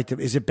like,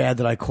 is it bad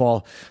that I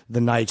call the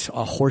knights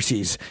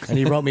horsies? And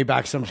he wrote me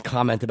back some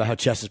comment about how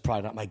chess is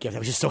probably not my gift. I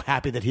was just so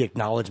happy that he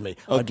acknowledged me.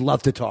 I'd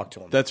love to talk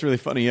to him. That's really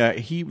funny. Yeah,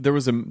 there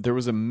was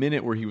a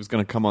minute where he was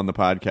going to come on the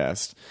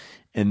podcast,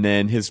 and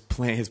then his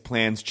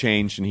plans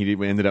changed, and he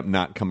ended up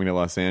not coming to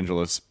Los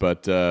Angeles.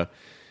 But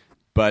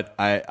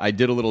I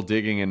did a little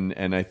digging,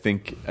 and I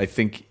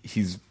think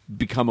he's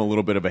become a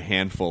little bit of a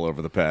handful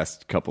over the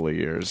past couple of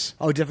years.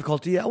 Oh,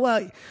 difficulty. Yeah.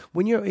 Well,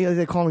 when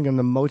they're calling him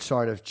the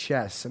Mozart of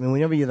chess. I mean,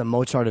 whenever you're the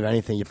Mozart of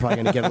anything, you're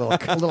probably going to get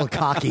a little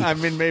cocky. I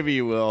mean, maybe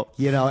you will.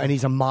 And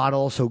he's a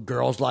model, so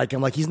girls like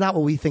him. He's not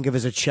what we think of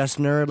as a chess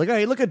nerd.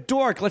 Hey, look at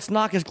Dork. Let's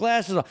knock his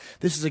glasses off.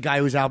 This is a guy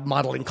who's out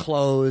modeling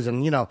clothes,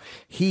 and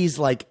he's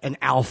like an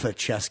alpha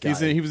chess guy.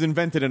 He was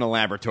invented in a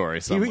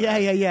laboratory somewhere.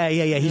 Yeah.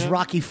 He's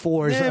Rocky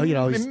IV's.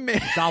 He's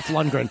Dolph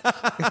Lundgren.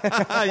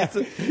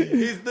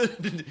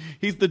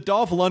 he's the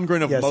Dolph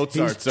Lundgren of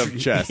Mozart's of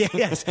chess.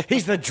 Yes,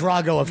 he's the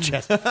Drago of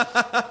chess.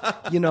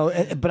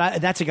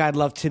 But that's a guy I'd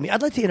love to meet.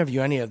 I'd like to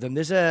interview any of them.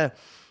 There's a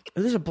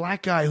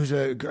black guy who's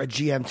a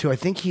GM too. I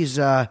think he's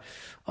I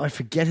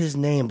forget his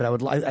name, but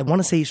I want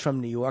to say he's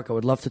from New York. I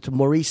would love to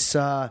Maurice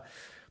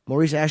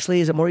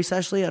Ashley. Is it Maurice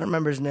Ashley? I don't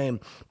remember his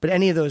name. But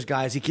any of those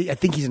guys, I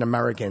think he's an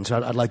American,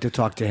 so I'd like to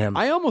talk to him.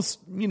 I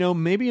almost,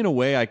 maybe in a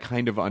way I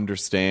kind of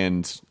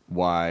understand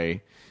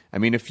why. I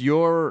mean, if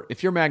you're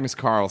Magnus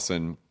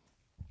Carlsen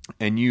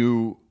and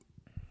you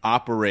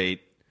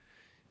operate,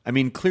 I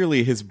mean,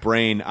 clearly his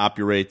brain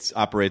operates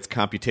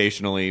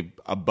computationally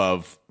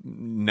above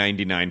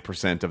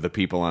 99% of the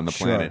people on the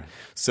planet.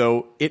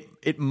 So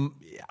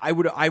I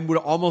would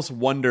almost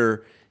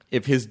wonder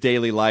if his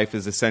daily life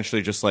is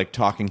essentially just like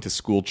talking to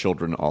school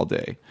children all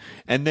day,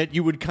 and that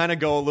you would kind of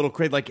go a little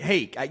crazy, like,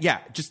 hey,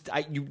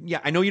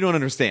 I know you don't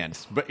understand,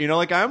 but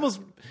I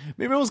almost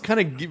kind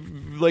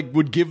of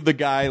would give the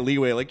guy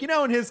leeway,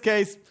 in his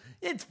case,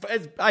 it's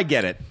I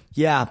get it.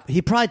 Yeah,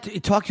 he probably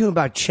talked to him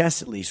about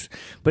chess at least,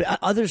 but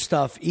other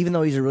stuff. Even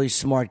though he's a really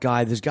smart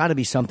guy, there's got to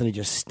be something he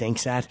just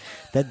stinks at.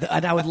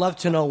 And I would love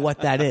to know what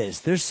that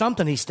is. There's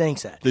something he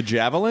stinks at. The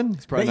javelin?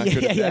 He's probably not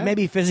good at that.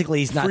 Maybe physically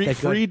he's not that good.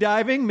 Free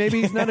diving?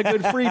 Maybe he's not a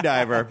good free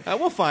diver.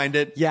 We'll find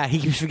it. Yeah, he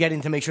keeps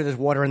forgetting to make sure there's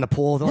water in the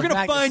pool. We're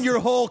gonna find your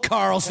hole,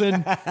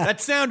 Carlsen.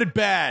 That sounded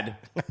bad.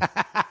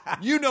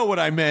 You know what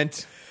I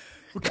meant.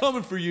 We're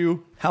coming for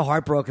you. How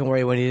heartbroken were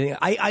you when he?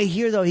 I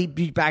hear though he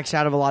backs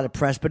out of a lot of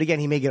press, but again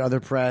he may get other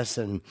press,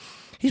 and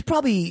he's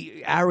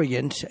probably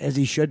arrogant as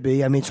he should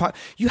be. I mean, it's hard.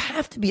 You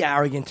have to be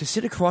arrogant to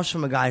sit across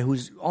from a guy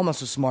who's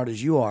almost as smart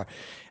as you are,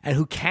 and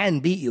who can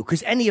beat you.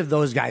 Because any of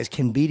those guys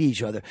can beat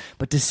each other,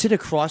 but to sit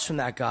across from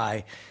that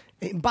guy.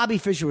 Bobby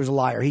Fischer was a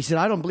liar. He said,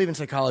 I don't believe in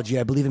psychology.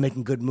 I believe in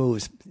making good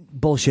moves.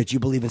 Bullshit. You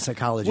believe in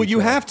psychology. Well,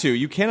 you have to.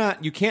 You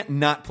can't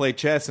not play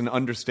chess and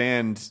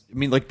understand. I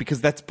mean, like,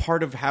 because that's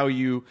part of how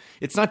you,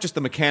 it's not just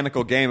the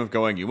mechanical game of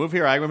going, you move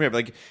here, I move here.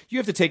 But like, you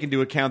have to take into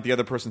account the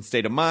other person's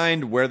state of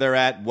mind, where they're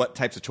at, what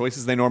types of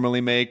choices they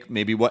normally make,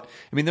 maybe what,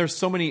 I mean, there's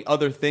so many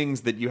other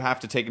things that you have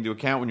to take into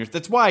account when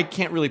that's why I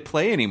can't really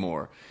play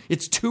anymore.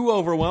 It's too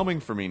overwhelming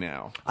for me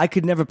now. I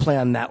could never play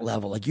on that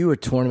level. Like, you were a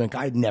tournament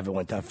guy. I never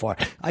went that far.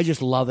 I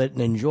just love it and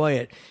enjoy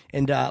it.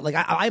 And like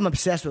I'm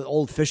obsessed with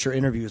old Fischer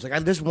interviews.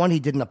 Like this one he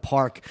did in a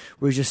park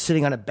where he's just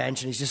sitting on a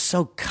bench and he's just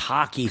so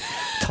cocky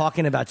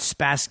talking about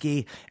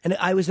Spassky. And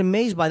I was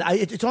amazed by that.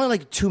 It's only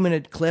like a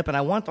 2-minute clip, and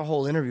I want the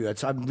whole interview.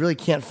 I really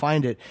can't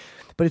find it.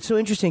 But it's so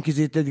interesting because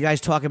the guy's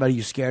talking about, are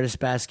you scared of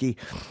Spassky?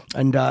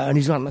 And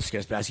he's not, I'm not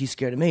scared of Spassky. He's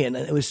scared of me. And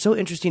it was so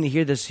interesting to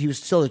hear this. He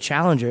was still a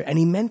challenger, and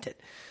he meant it.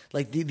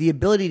 Like the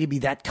ability to be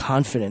that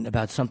confident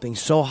about something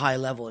so high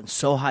level and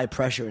so high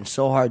pressure and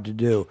so hard to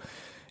do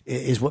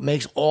is what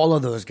makes all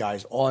of those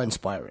guys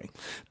awe-inspiring.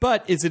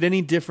 But is it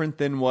any different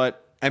than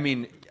what, I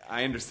mean,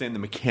 I understand the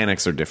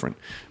mechanics are different,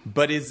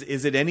 but is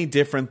it any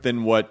different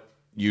than what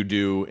you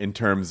do in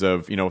terms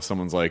of, you know, if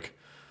someone's like,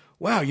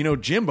 wow, you know,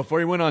 Jim, before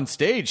he went on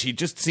stage, he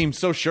just seemed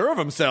so sure of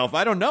himself.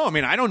 I don't know. I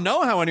mean, I don't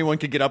know how anyone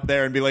could get up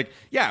there and be like,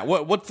 yeah,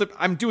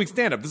 I'm doing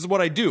stand-up. This is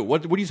what I do.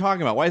 What are you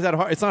talking about? Why is that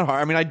hard? It's not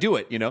hard. I mean, I do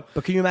it, you know?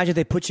 But can you imagine if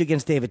they put you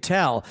against Dave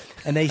Attell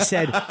and they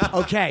said,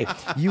 okay,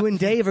 you and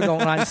Dave are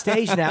going on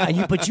stage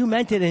now, but you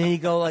meant it, and you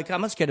go like,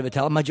 I'm not scared of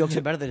Attell. My jokes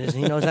are better than his,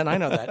 and he knows that, and I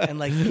know that. And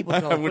like, people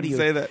go, I wouldn't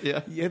say that, yeah.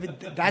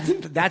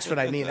 That's what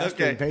I mean. That's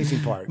the amazing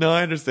part. No,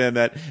 I understand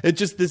that. It's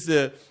just this,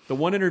 the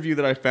one interview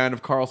that I found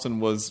of Carlson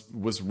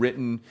was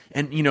written,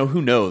 and, you know,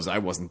 who knows? I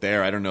wasn't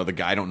there. I don't know the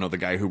guy. I don't know the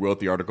guy who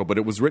wrote the article, but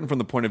it was written from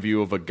the point of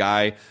view of a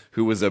guy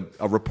who was a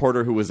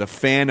reporter who was a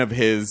fan of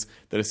his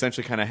that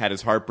essentially kind of had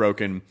his heart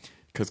broken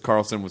because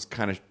Carlson was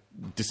kind of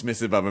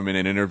dismissive of him in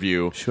an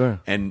interview. Sure.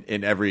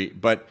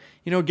 But,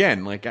 you know,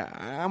 again, like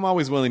I'm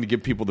always willing to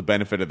give people the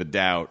benefit of the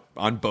doubt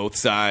on both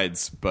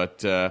sides.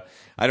 But I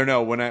don't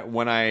know, when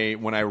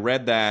I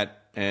read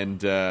that,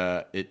 and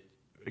it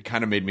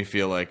kind of made me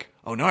feel like,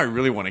 oh, now I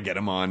really want to get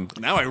him on.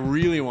 Now I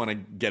really want to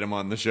get him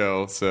on the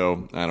show.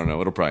 So, I don't know.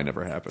 It'll probably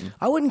never happen.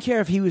 I wouldn't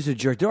care if he was a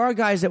jerk. There are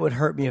guys that would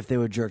hurt me if they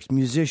were jerks.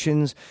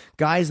 Musicians,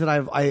 guys that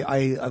I've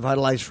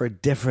idolized for a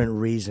different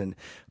reason.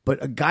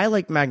 But a guy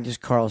like Magnus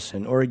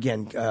Carlsen, or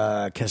again,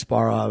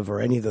 Kasparov, or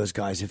any of those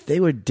guys, if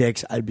they were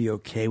dicks, I'd be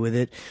okay with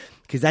it.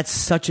 Because that's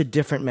such a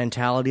different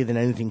mentality than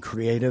anything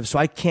creative. So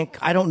I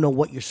don't know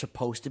what you're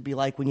supposed to be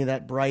like when you're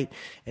that bright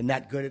and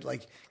that good at,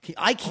 like,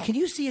 can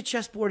you see a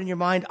chessboard in your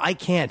mind? I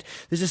can't.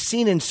 There's a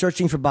scene in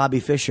Searching for Bobby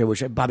Fischer,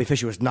 which Bobby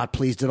Fischer was not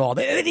pleased at all.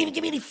 They didn't even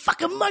give me any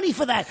fucking money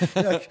for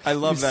that. I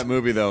love that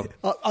movie, though.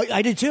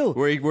 I did too.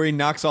 Where he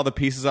knocks all the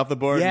pieces off the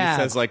board, yeah.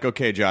 And he says, like,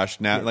 okay, Josh,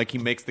 now, like, he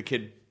makes the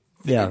kid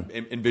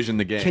envision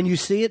the game. Can you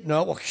see it?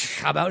 No. Well,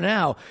 how about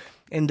now?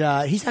 And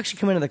he's actually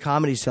come into the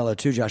Comedy Cellar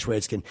too, Josh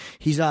Waitzkin.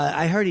 He's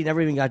I heard he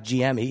never even got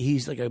GM.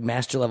 He's like a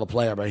master level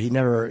player, but he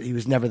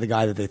was never the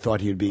guy that they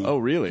thought he would be. Oh,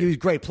 really? He was a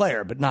great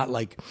player, but not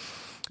like,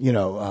 you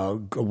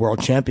know, a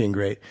world champion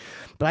great.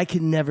 But I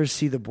can never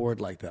see the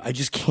board like that. I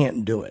just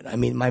can't do it. I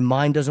mean, my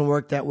mind doesn't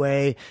work that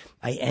way.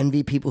 I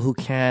envy people who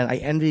can. I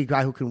envy a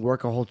guy who can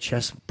work a whole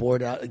chess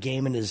board out, a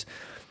game, and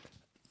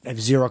I have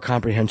zero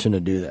comprehension to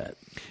do that.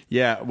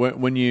 Yeah,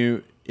 when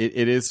it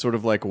is sort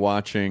of like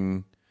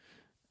watching.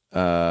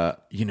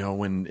 You know,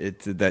 when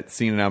it's that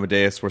scene in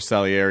Amadeus where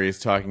Salieri is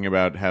talking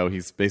about how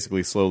he's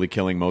basically slowly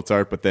killing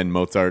Mozart, but then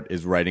Mozart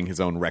is writing his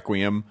own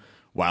Requiem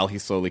while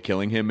he's slowly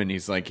killing him, and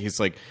he's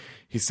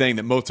saying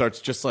that Mozart's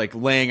just like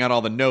laying out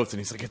all the notes, and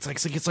he's like,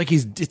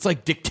 it's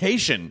like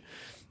dictation.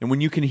 And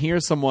when you can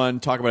hear someone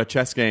talk about a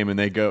chess game and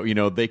they go, you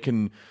know, they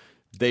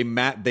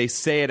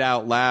say it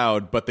out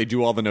loud, but they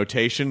do all the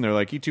notation. They're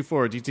like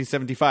E24,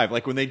 DT75.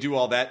 Like when they do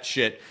all that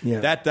shit,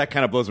 that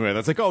kind of blows me away.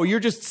 That's like, oh, you're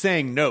just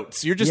saying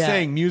notes. You're just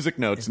saying music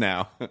notes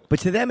now. But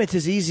to them, it's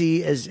as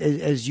easy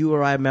as you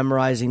or I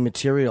memorizing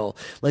material.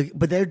 Like,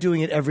 but they're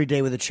doing it every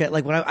day with a chat.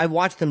 Like when I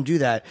watch them do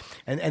that,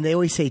 and they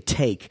always say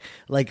take.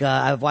 Like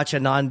I've watched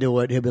Anand do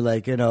it. He'll be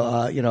like, pawn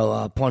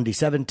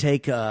D7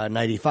 take,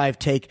 knight E5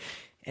 take.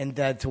 And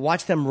to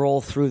watch them roll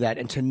through that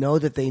and to know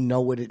that they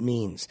know what it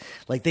means.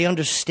 Like they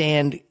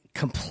understand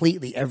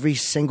completely every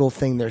single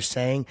thing they're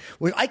saying.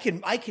 Where I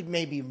could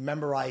maybe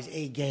memorize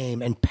a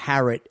game and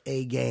parrot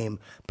a game,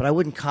 but I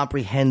wouldn't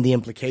comprehend the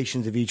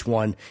implications of each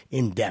one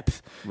in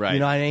depth. Right. You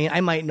know what I mean?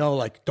 I might know,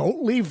 like,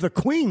 don't leave the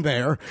queen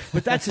there,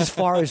 but that's as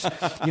far as, you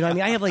know what I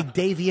mean? I have like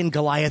Davy and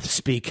Goliath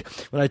speak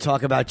when I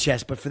talk about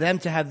chess, but for them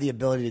to have the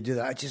ability to do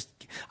that,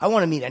 I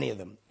want to meet any of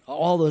them.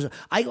 All those.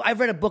 I've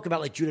read a book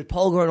about like Judith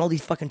Polgar and all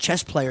these fucking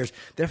chess players.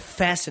 They're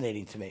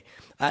fascinating to me.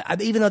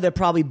 Even though they're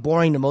probably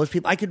boring to most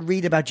people, I could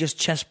read about just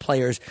chess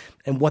players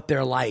and what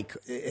they're like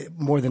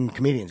more than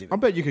comedians. Even. I'll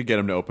bet you could get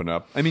them to open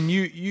up. I mean,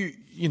 you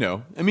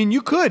know. I mean,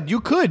 you could.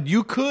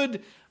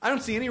 I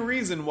don't see any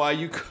reason why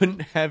you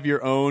couldn't have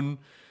your own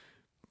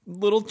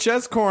little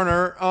chess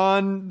corner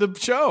on the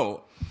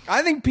show.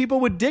 I think people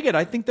would dig it.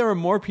 I think there are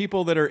more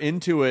people that are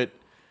into it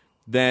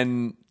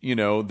than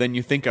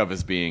you think of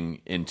as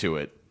being into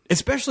it.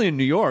 Especially in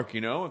New York,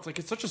 it's like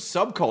it's such a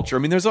subculture. I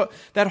mean, there's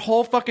that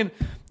whole fucking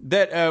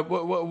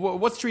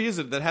what street is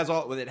it that has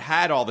it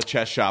had all the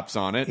chess shops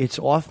on it? It's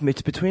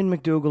between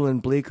McDougal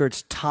and Bleecker.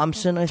 It's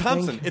Thompson, I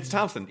think. It's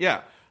Thompson.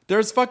 Yeah,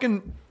 there's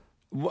fucking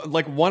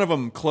like one of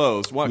them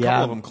closed. A couple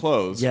of them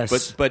closed.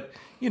 Yes, but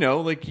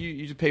like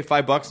you just pay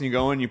 $5 and you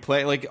go and you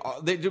play. Like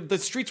the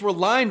streets were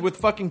lined with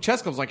fucking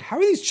chess clubs. Like, how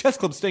are these chess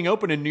clubs staying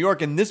open in New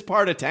York in this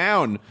part of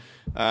town?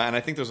 And I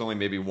think there's only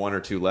maybe 1 or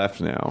 2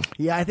 left now.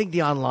 Yeah, I think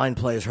the online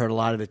play has hurt a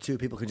lot of it too.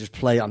 People can just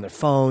play on their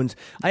phones.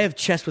 I have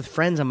chess with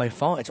friends on my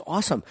phone. It's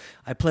awesome.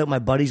 I play with my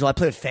buddies. I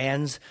play with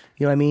fans.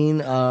 You know what I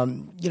mean?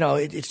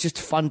 It's just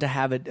fun to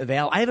have it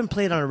available. I haven't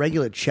played on a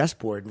regular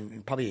chessboard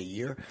in probably a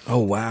year. Oh,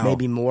 wow.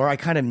 Maybe more. I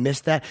kind of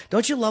miss that.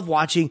 Don't you love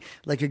watching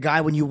like a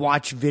guy when you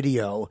watch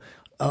video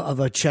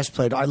of a chess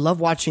player? I love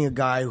watching a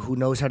guy who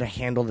knows how to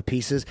handle the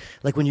pieces.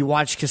 Like when you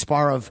watch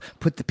Kasparov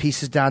put the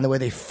pieces down, the way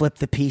they flip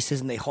the pieces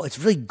and they hold. It's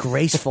really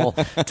graceful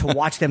to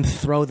watch them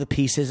throw the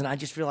pieces. And I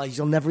just realized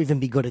you'll never even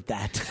be good at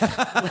that.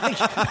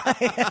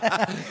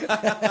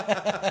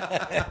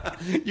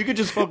 You could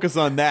just focus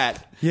on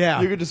that.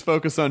 Yeah. You could just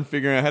focus on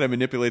figuring out how to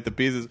manipulate the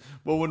pieces.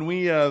 Well, when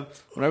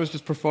I was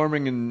just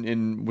performing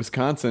in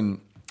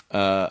Wisconsin,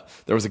 there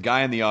was a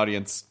guy in the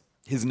audience.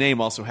 His name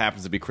also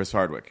happens to be Chris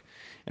Hardwick.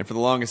 And for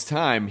the longest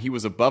time, he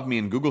was above me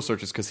in Google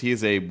searches because he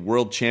is a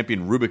world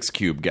champion Rubik's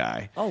Cube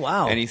guy. Oh,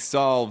 wow. And he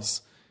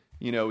solves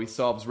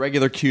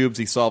regular cubes.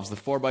 He solves the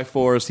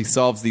 4x4s. He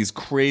solves these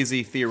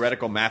crazy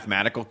theoretical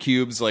mathematical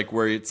cubes, like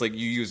where it's like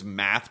you use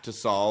math to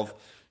solve,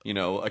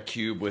 a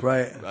cube with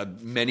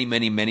many,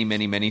 many, many,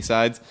 many, many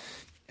sides.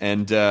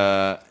 And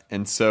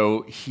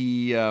so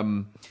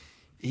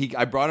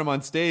I brought him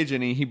on stage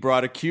and he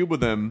brought a cube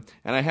with him,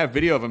 and I have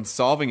video of him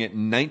solving it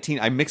in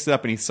I mixed it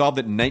up and he solved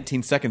it in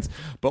 19 seconds.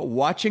 But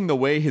watching the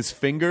way his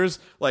fingers,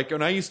 like,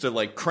 and I used to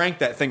like crank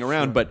that thing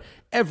around, but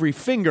every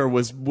finger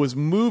was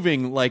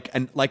moving like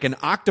an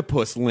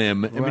octopus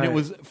limb. I mean, it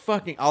was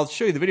fucking. I'll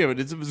show you the video of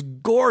it. It was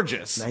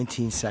gorgeous.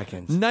 19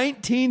 seconds.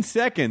 19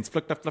 seconds.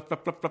 Flip, flip, flip,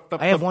 flip, flip,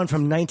 flip, I have one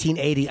from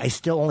 1980. I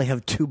still only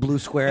have 2 blue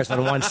squares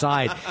on one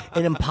side.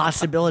 An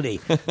impossibility.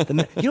 You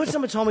know what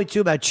someone told me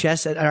too about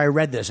chess, and I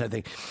read this. I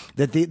think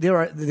that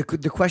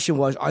the question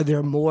was: are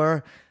there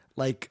more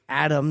like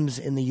atoms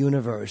in the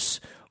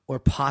universe or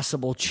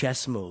possible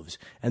chess moves?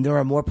 And there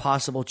are more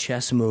possible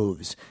chess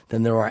moves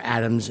than there are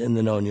atoms in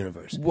the known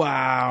universe.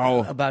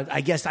 Wow.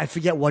 I guess I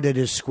forget what it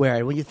is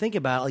squared. When you think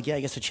about it, I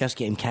guess a chess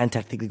game can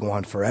technically go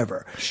on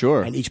forever.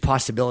 Sure. And each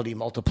possibility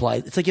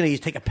multiplies. It's like, you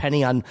take a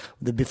penny on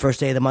the first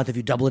day of the month. If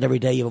you double it every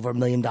day, you have over $1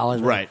 million.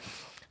 Right.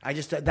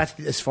 That's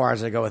as far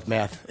as I go with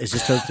math. It's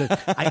just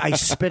I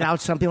spit out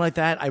something like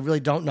that. I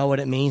really don't know what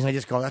it means. I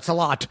just go, that's a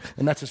lot,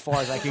 and that's as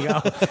far as I can go.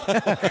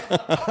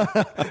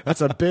 That's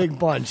a big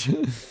bunch.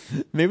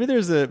 Maybe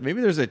there's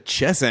a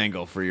chess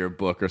angle for your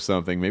book or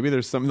something. Maybe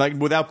there's something like,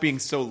 without being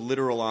so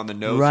literal on the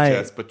nose,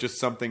 chess, but just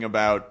something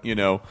about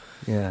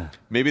Yeah.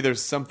 Maybe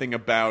there's something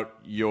about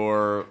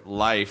your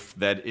life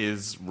that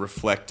is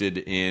reflected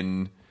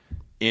in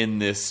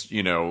this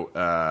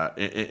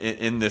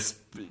in this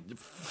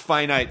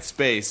finite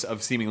space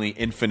of seemingly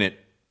infinite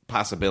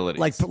possibilities,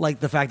 like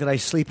the fact that I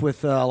sleep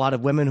with a lot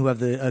of women who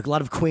have a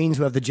lot of queens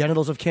who have the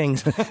genitals of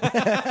kings. I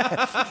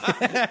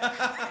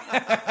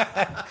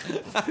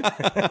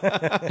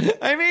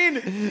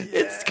mean,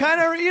 it's kind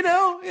of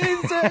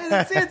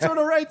it sort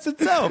of writes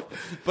itself.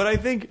 But I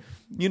think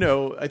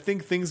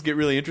things get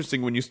really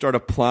interesting when you start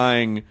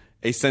applying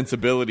a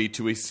sensibility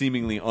to a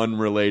seemingly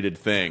unrelated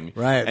thing.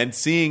 Right. And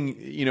seeing,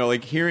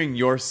 hearing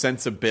your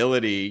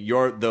sensibility,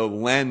 the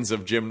lens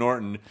of Jim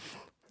Norton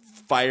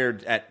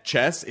fired at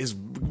chess is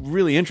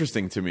really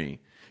interesting to me.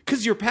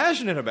 Because you're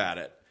passionate about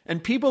it.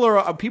 And people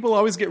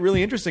always get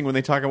really interesting when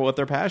they talk about what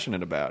they're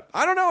passionate about.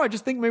 I don't know. I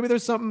just think maybe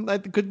there's something. I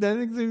think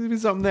there'd be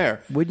something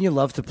there. Wouldn't you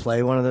love to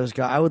play one of those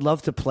guys? I would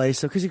love to play.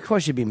 So, because of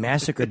course you'd be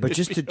massacred, but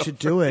just to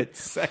do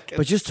it,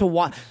 but just to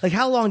watch. Like,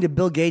 how long did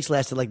Bill Gates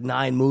last at like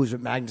 9 moves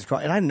with Magnus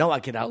Carlsen? And I know I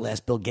could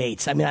outlast Bill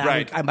Gates. I mean,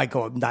 I might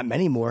go not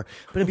many more,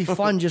 but it'd be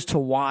fun just to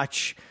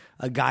watch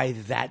a guy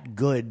that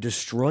good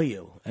destroy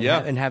you,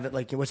 and have it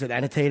like, what's it,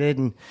 annotated,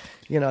 and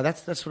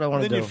that's what I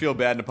want to do. Then you feel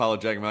bad and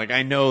apologetic. Like,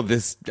 I know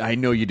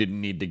you didn't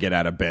need to get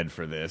out of bed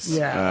for this.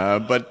 Yeah.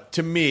 But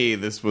to me,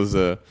 this was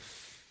I'm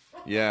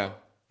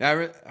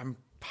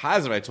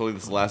positive I told you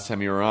this the last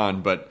time you were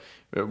on, but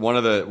one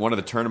of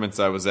the tournaments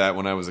I was at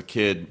when I was a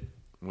kid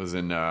was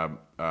in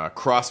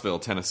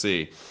Crossville,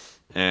 Tennessee,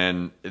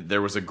 and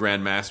there was a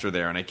grandmaster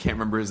there, and I can't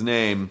remember his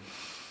name.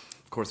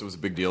 Of course, it was a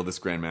big deal. This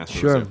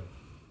grandmaster was there.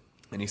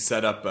 and he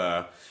set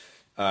up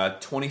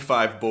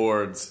 25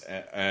 boards.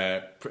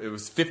 It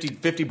was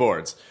 50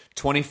 boards,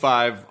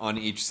 25 on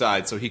each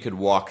side, so he could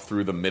walk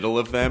through the middle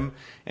of them.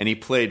 And he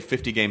played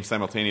 50 games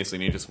simultaneously,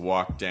 and he just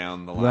walked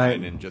down the line Right.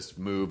 and just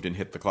moved and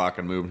hit the clock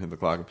and moved and hit the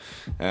clock.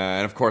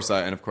 And of course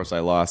I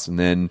lost. And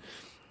then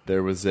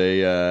there were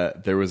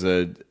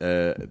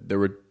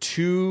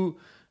two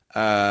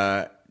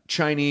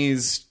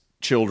Chinese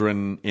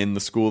children in the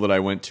school that I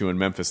went to in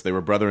Memphis. They were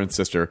brother and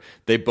sister.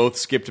 They both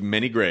skipped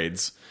many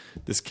grades.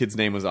 This kid's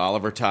name was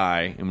Oliver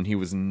Ty, and when he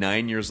was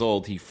 9 years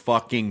old, he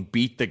fucking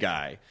beat the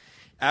guy.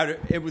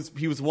 He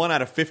was 1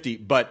 out of 50,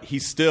 but he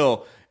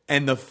still.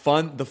 And the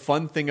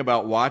fun thing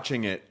about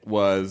watching it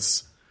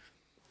was,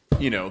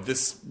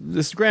 this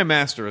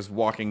grandmaster is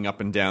walking up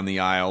and down the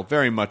aisle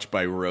very much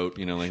by rote,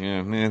 like,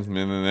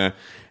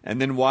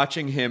 and then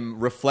watching him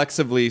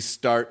reflexively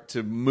start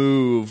to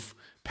move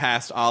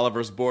past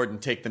Oliver's board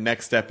and take the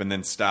next step, and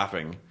then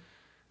stopping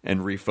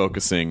and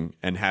refocusing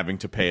and having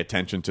to pay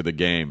attention to the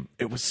game.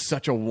 It was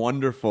such a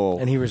wonderful.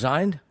 And he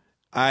resigned?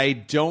 I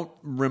don't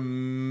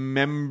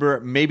remember.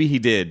 Maybe he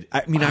did.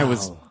 I mean, I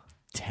was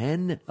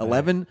 10,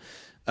 11.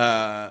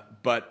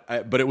 But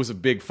it was a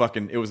big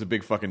fucking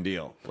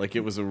deal. Like,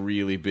 it was a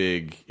really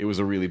big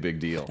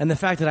deal. And the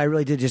fact that I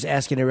really did just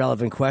ask an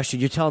irrelevant question.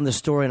 You're telling the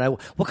story, and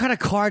what kind of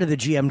car did the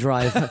GM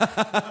drive?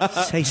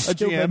 Say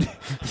stupid.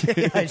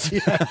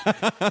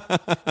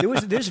 There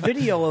was this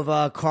video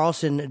of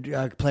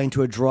Carlson playing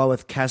to a draw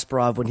with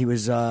Kasparov when he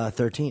was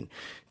 13.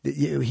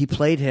 He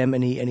played him,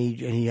 and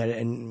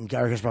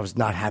Garry Kasparov was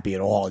not happy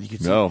at all. You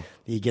could see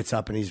he gets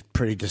up and he's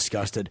pretty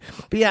disgusted.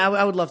 But yeah,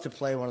 I would love to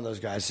play one of those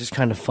guys. It's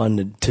kind of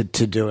fun to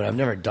do it. I've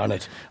never done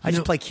it. I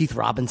just play Keith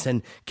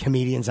Robinson,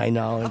 comedians I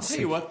know. I'll tell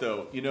you what,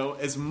 though,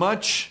 as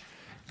much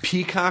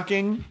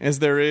peacocking as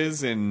there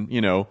is in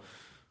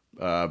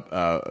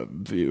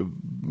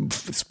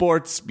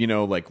sports,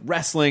 like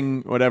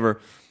wrestling, whatever,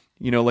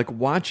 like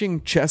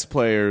watching chess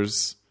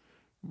players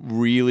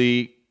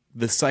really.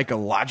 The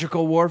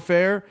psychological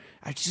warfare,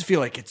 I just feel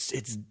like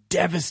it's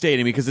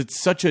devastating because it's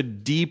such a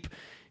deep,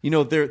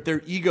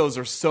 their egos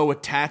are so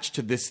attached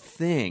to this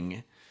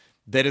thing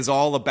that is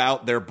all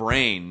about their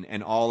brain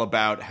and all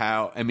about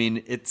how,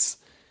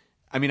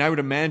 I would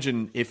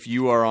imagine if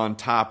you are on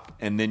top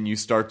and then you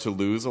start to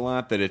lose a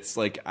lot, that it's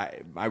like,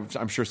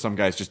 I'm sure some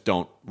guys just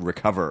don't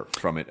recover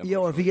from it.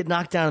 Or if you get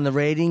knocked down in the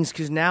ratings,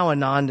 because now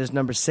Anand is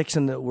number 6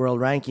 in the world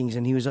rankings,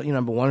 and he was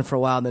number 1 for a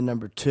while, then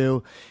number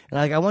 2. And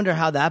I wonder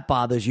how that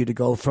bothers you to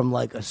go from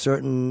like a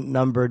certain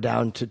number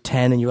down to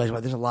 10, and you realize, well,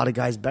 there's a lot of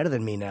guys better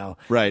than me now.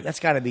 Right. That's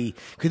got to be,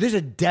 because there's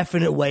a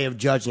definite way of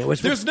judging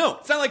it. It's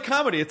not like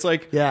comedy. It's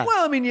like,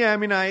 I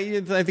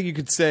think you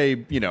could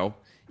say,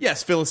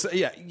 yes, Phyllis.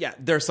 Yeah.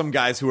 There are some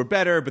guys who are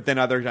better, but then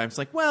other times,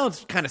 like, well,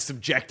 it's kind of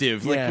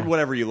subjective. Like,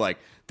 whatever you like.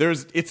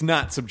 It's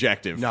not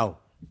subjective. No,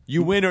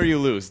 you win or you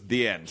lose.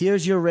 The end.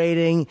 Here's your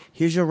rating.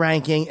 Here's your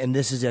ranking, and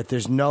this is it.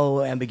 There's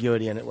no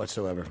ambiguity in it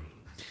whatsoever.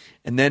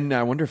 And then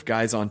I wonder if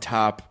guys on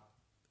top.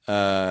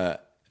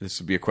 This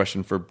would be a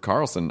question for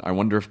Carlson. I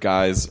wonder if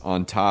guys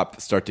on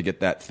top start to get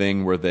that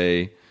thing where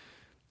they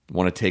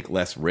want to take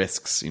less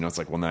risks. It's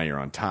like, well, now you're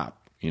on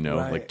top.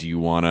 Right. Like, do you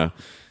want to?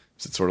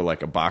 It's sort of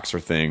like a boxer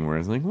thing where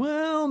it's like,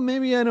 well,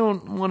 maybe I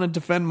don't want to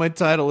defend my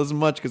title as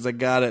much because I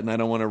got it and I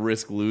don't want to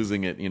risk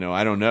losing it.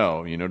 I don't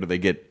know. Do they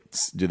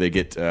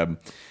get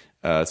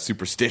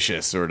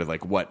superstitious, or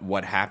like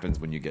what happens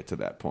when you get to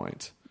that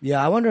point?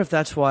 Yeah, I wonder if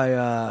that's why.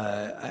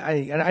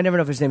 I never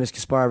know if his name is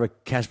Kasparov or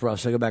Kasparov,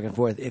 so I go back and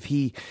forth.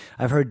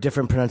 I've heard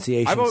different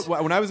pronunciations.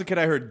 When I was a kid,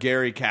 I heard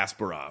Garry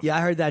Kasparov. Yeah,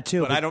 I heard that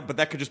too. But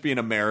that could just be an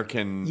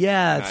American.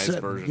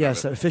 Version.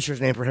 Yes,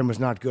 Fisher's name for him was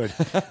not good.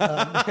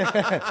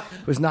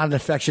 It was not an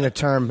affectionate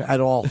term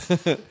at all.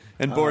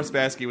 And Boris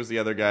Spassky was the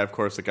other guy, of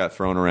course, that got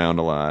thrown around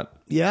a lot.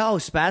 Yeah,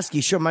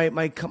 Spassky. Sure,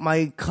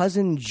 my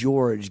cousin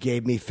George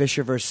gave me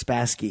Fischer vs.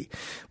 Spassky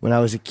when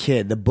I was a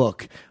kid, the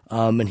book.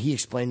 And he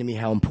explained to me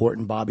how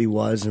important Bobby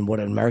was and what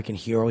an American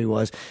hero he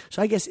was.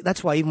 So I guess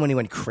that's why even when he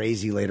went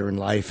crazy later in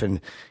life and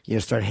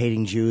started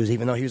hating Jews,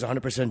 even though he was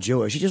 100%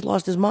 Jewish, he just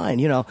lost his mind.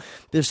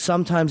 There's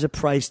sometimes a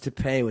price to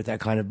pay with that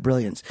kind of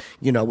brilliance.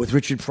 With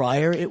Richard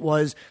Pryor, it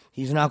was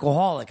he's an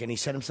alcoholic and he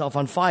set himself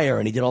on fire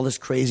and he did all this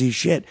crazy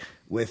shit.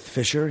 With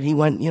Fischer, he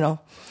went,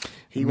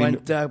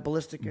 went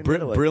ballistic.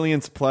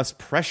 Brilliance plus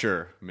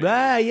pressure.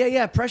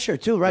 Yeah, pressure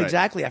too. Right,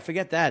 exactly. I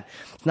forget that.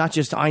 It's not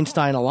just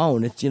Einstein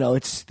alone.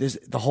 It's there's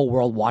the whole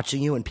world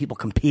watching you and people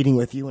competing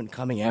with you and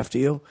coming after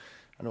you.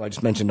 I know I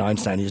just mentioned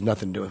Einstein. He has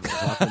nothing to do with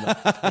what we're talking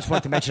about. I just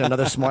wanted to mention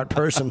another smart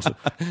person so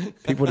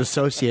people would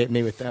associate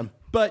me with them.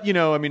 But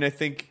I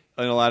think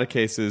in a lot of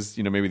cases,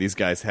 maybe these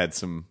guys had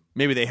some.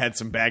 Maybe they had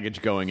some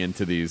baggage going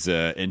into these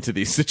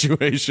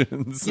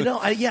situations.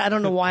 I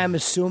don't know why I'm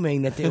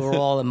assuming that they were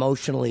all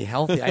emotionally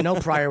healthy. I know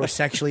Pryor was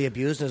sexually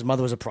abused and his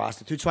mother was a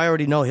prostitute, so I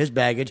already know his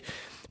baggage.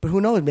 But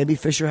who knows? Maybe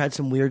Fischer had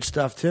some weird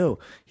stuff too.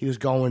 He was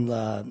going.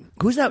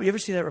 Who's that? You ever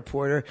see that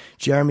reporter,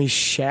 Jeremy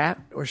Schott?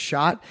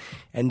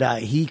 And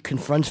he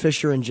confronts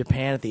Fischer in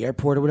Japan at the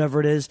airport or whatever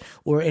it is,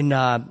 or in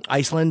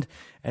Iceland,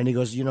 and he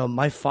goes,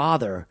 "My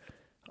father."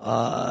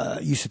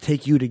 used to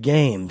take you to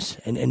games,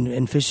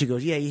 and Fisher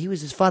goes, yeah,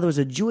 his father was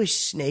a Jewish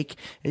snake,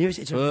 and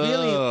it's a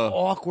really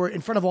awkward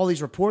in front of all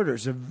these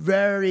reporters, a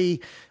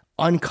very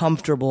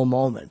uncomfortable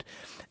moment.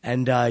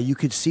 And you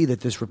could see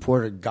that this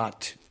reporter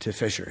got to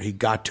Fisher. He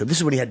got to him. This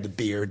is when he had the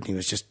beard, and he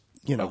was just,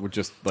 We're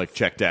just like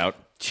checked out,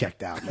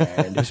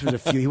 man. This was a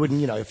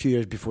few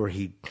years before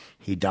he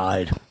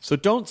died. So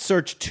don't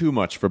search too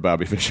much for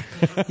Bobby Fischer.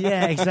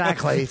 Yeah,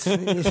 exactly.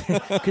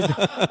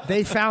 Because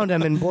they found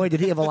him, and boy, did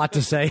he have a lot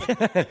to say.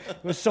 It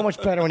was so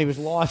much better when he was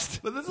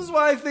lost. But this is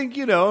why I think,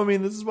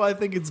 this is why I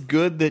think it's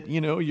good that,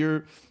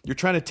 you're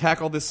trying to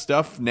tackle this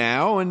stuff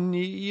now, and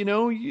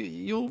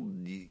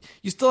you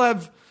still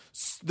have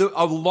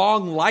a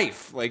long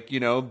life. Like,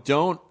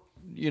 don't,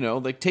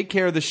 take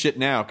care of this shit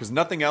now, because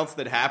nothing else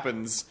that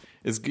happens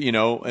is,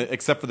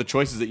 except for the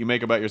choices that you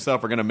make about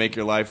yourself, are going to make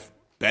your life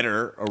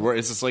better, or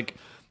it's just like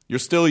you're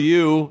still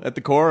you at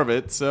the core of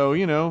it. So,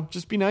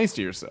 just be nice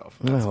to yourself.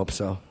 I hope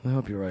so. I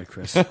hope you're right,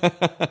 Chris. I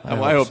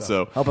hope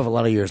so. I hope I have a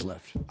lot of years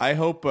left. I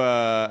hope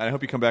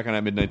you come back on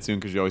At Midnight soon,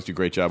 because you always do a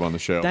great job on the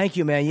show. Thank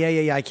you, man.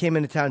 Yeah. I came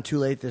into town too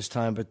late this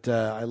time, but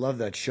I love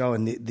that show.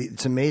 And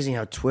it's amazing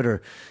how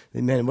Twitter,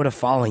 man, what a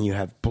following you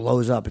have,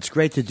 blows up. It's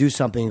great to do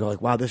something and go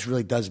like, wow, this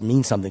really does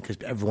mean something, because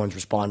everyone's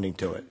responding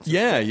to it.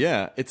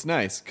 Yeah. It's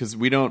nice, because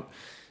we don't,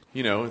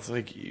 it's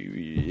like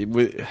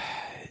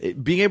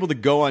being able to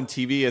go on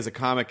TV as a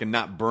comic and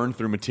not burn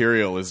through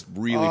material is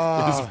really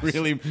awesome.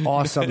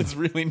 It's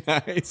really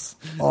nice.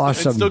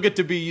 Awesome. And still get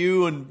to be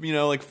you and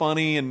like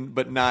funny,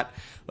 but not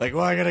like,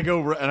 well, I gotta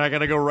go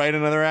write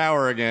another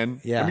hour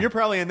again. Yeah. I mean, you're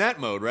probably in that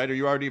mode, right? Have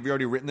you already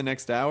written the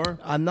next hour?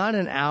 I'm not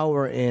an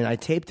hour in. I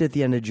taped at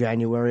the end of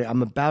January.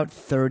 I'm about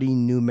 30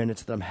 new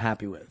minutes that I'm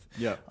happy with.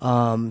 Yeah.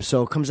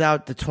 So it comes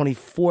out the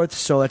 24th,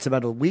 so that's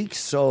about a week.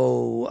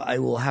 So I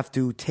will have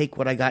to take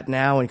what I got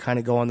now and kind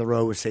of go on the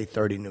road with, say,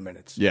 30 new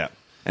minutes. Yeah.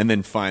 And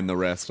then find the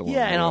rest along the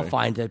way. I'll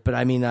find it. But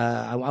I mean,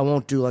 I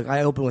won't do, like,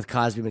 I open with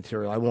Cosby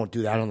material. I won't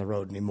do that on the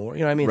road anymore.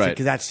 You know what I mean? Right.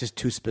 Because that's just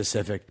too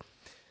specific.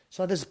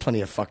 So there's plenty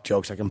of fuck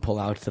jokes I can pull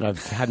out that I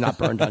have not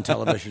burned on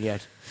television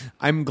yet.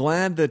 I'm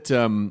glad that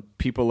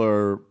people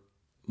are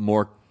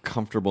more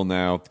comfortable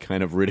now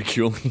kind of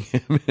ridiculing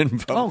him in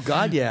public. Oh,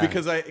 God, yeah.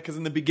 Because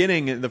in the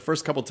beginning, the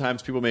first couple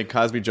times people made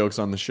Cosby jokes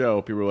on the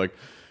show, people were like,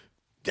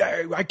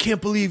 I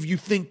can't believe you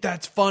think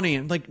that's funny.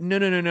 And like,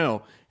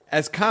 no.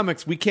 As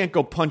comics, we can't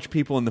go punch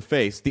people in the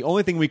face. The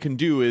only thing we can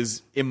do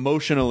is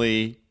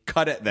emotionally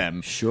cut at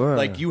them. Sure.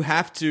 Like, you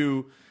have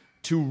to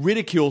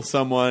ridicule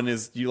someone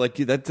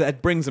that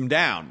brings them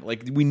down.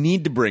 Like, we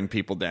need to bring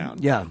people down.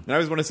 Yeah. And I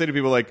always want to say to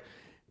people, like,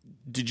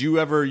 did you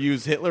ever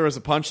use Hitler as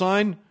a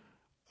punchline?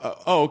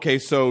 Okay,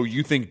 so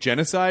you think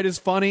genocide is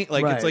funny?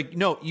 Like, right. It's like,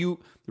 no, you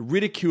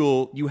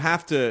ridicule, you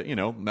have to,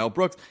 Mel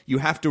Brooks, you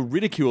have to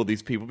ridicule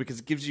these people because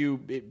it gives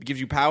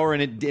you power,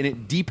 and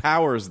it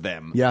depowers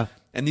them. Yeah.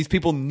 And these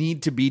people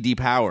need to be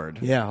depowered.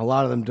 Yeah, a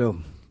lot of them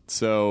do.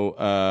 So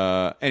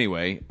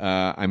anyway,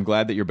 I'm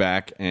glad that you're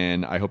back,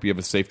 and I hope you have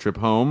a safe trip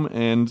home,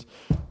 and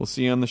we'll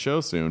see you on the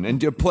show soon.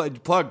 And plug away.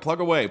 Plug Thank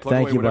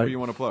away you, whatever bud. you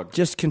want to plug.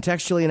 Just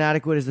Contextually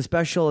Inadequate is the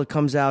special. It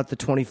comes out the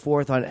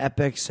 24th on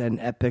Epix and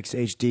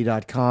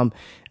epixhd.com,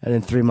 and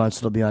in 3 months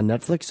it'll be on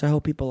Netflix. I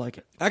hope people like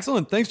it.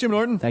 Excellent. Thanks, Jim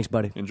Norton. Thanks,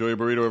 buddy. Enjoy your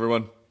burrito,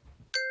 everyone.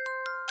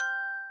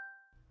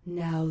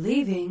 Now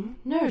leaving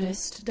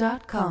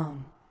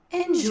Nerdist.com.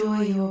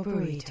 Enjoy your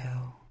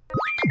burrito.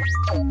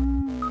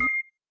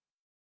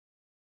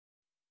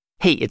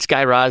 Hey, it's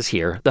Guy Raz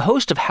here, the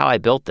host of How I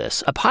Built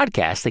This, a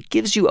podcast that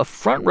gives you a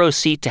front row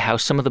seat to how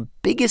some of the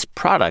biggest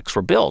products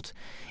were built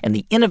and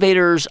the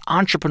innovators,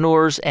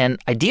 entrepreneurs, and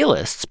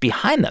idealists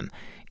behind them.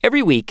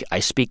 Every week, I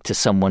speak to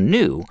someone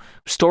new.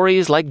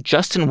 Stories like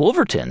Justin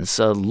Wolverton's,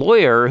 a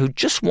lawyer who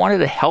just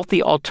wanted a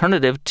healthy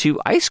alternative to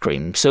ice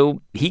cream,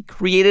 so he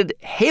created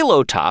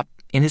Halo Top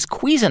in his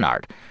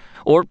Cuisinart.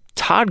 Or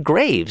Todd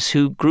Graves,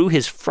 who grew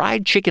his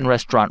fried chicken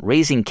restaurant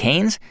Raising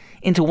Cane's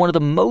into one of the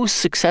most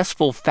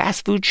successful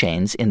fast food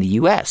chains in the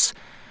U.S.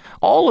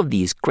 All of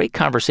these great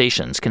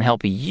conversations can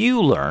help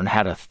you learn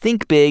how to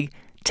think big,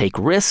 take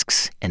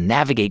risks, and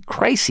navigate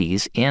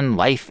crises in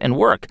life and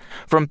work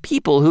from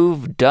people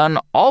who've done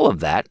all of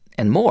that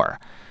and more.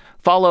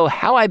 Follow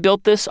How I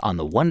Built This on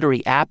the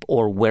Wondery app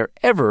or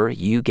wherever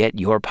you get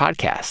your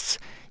podcasts.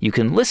 You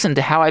can listen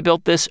to How I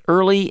Built This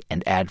early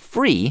and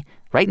ad-free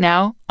right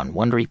now on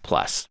Wondery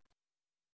Plus.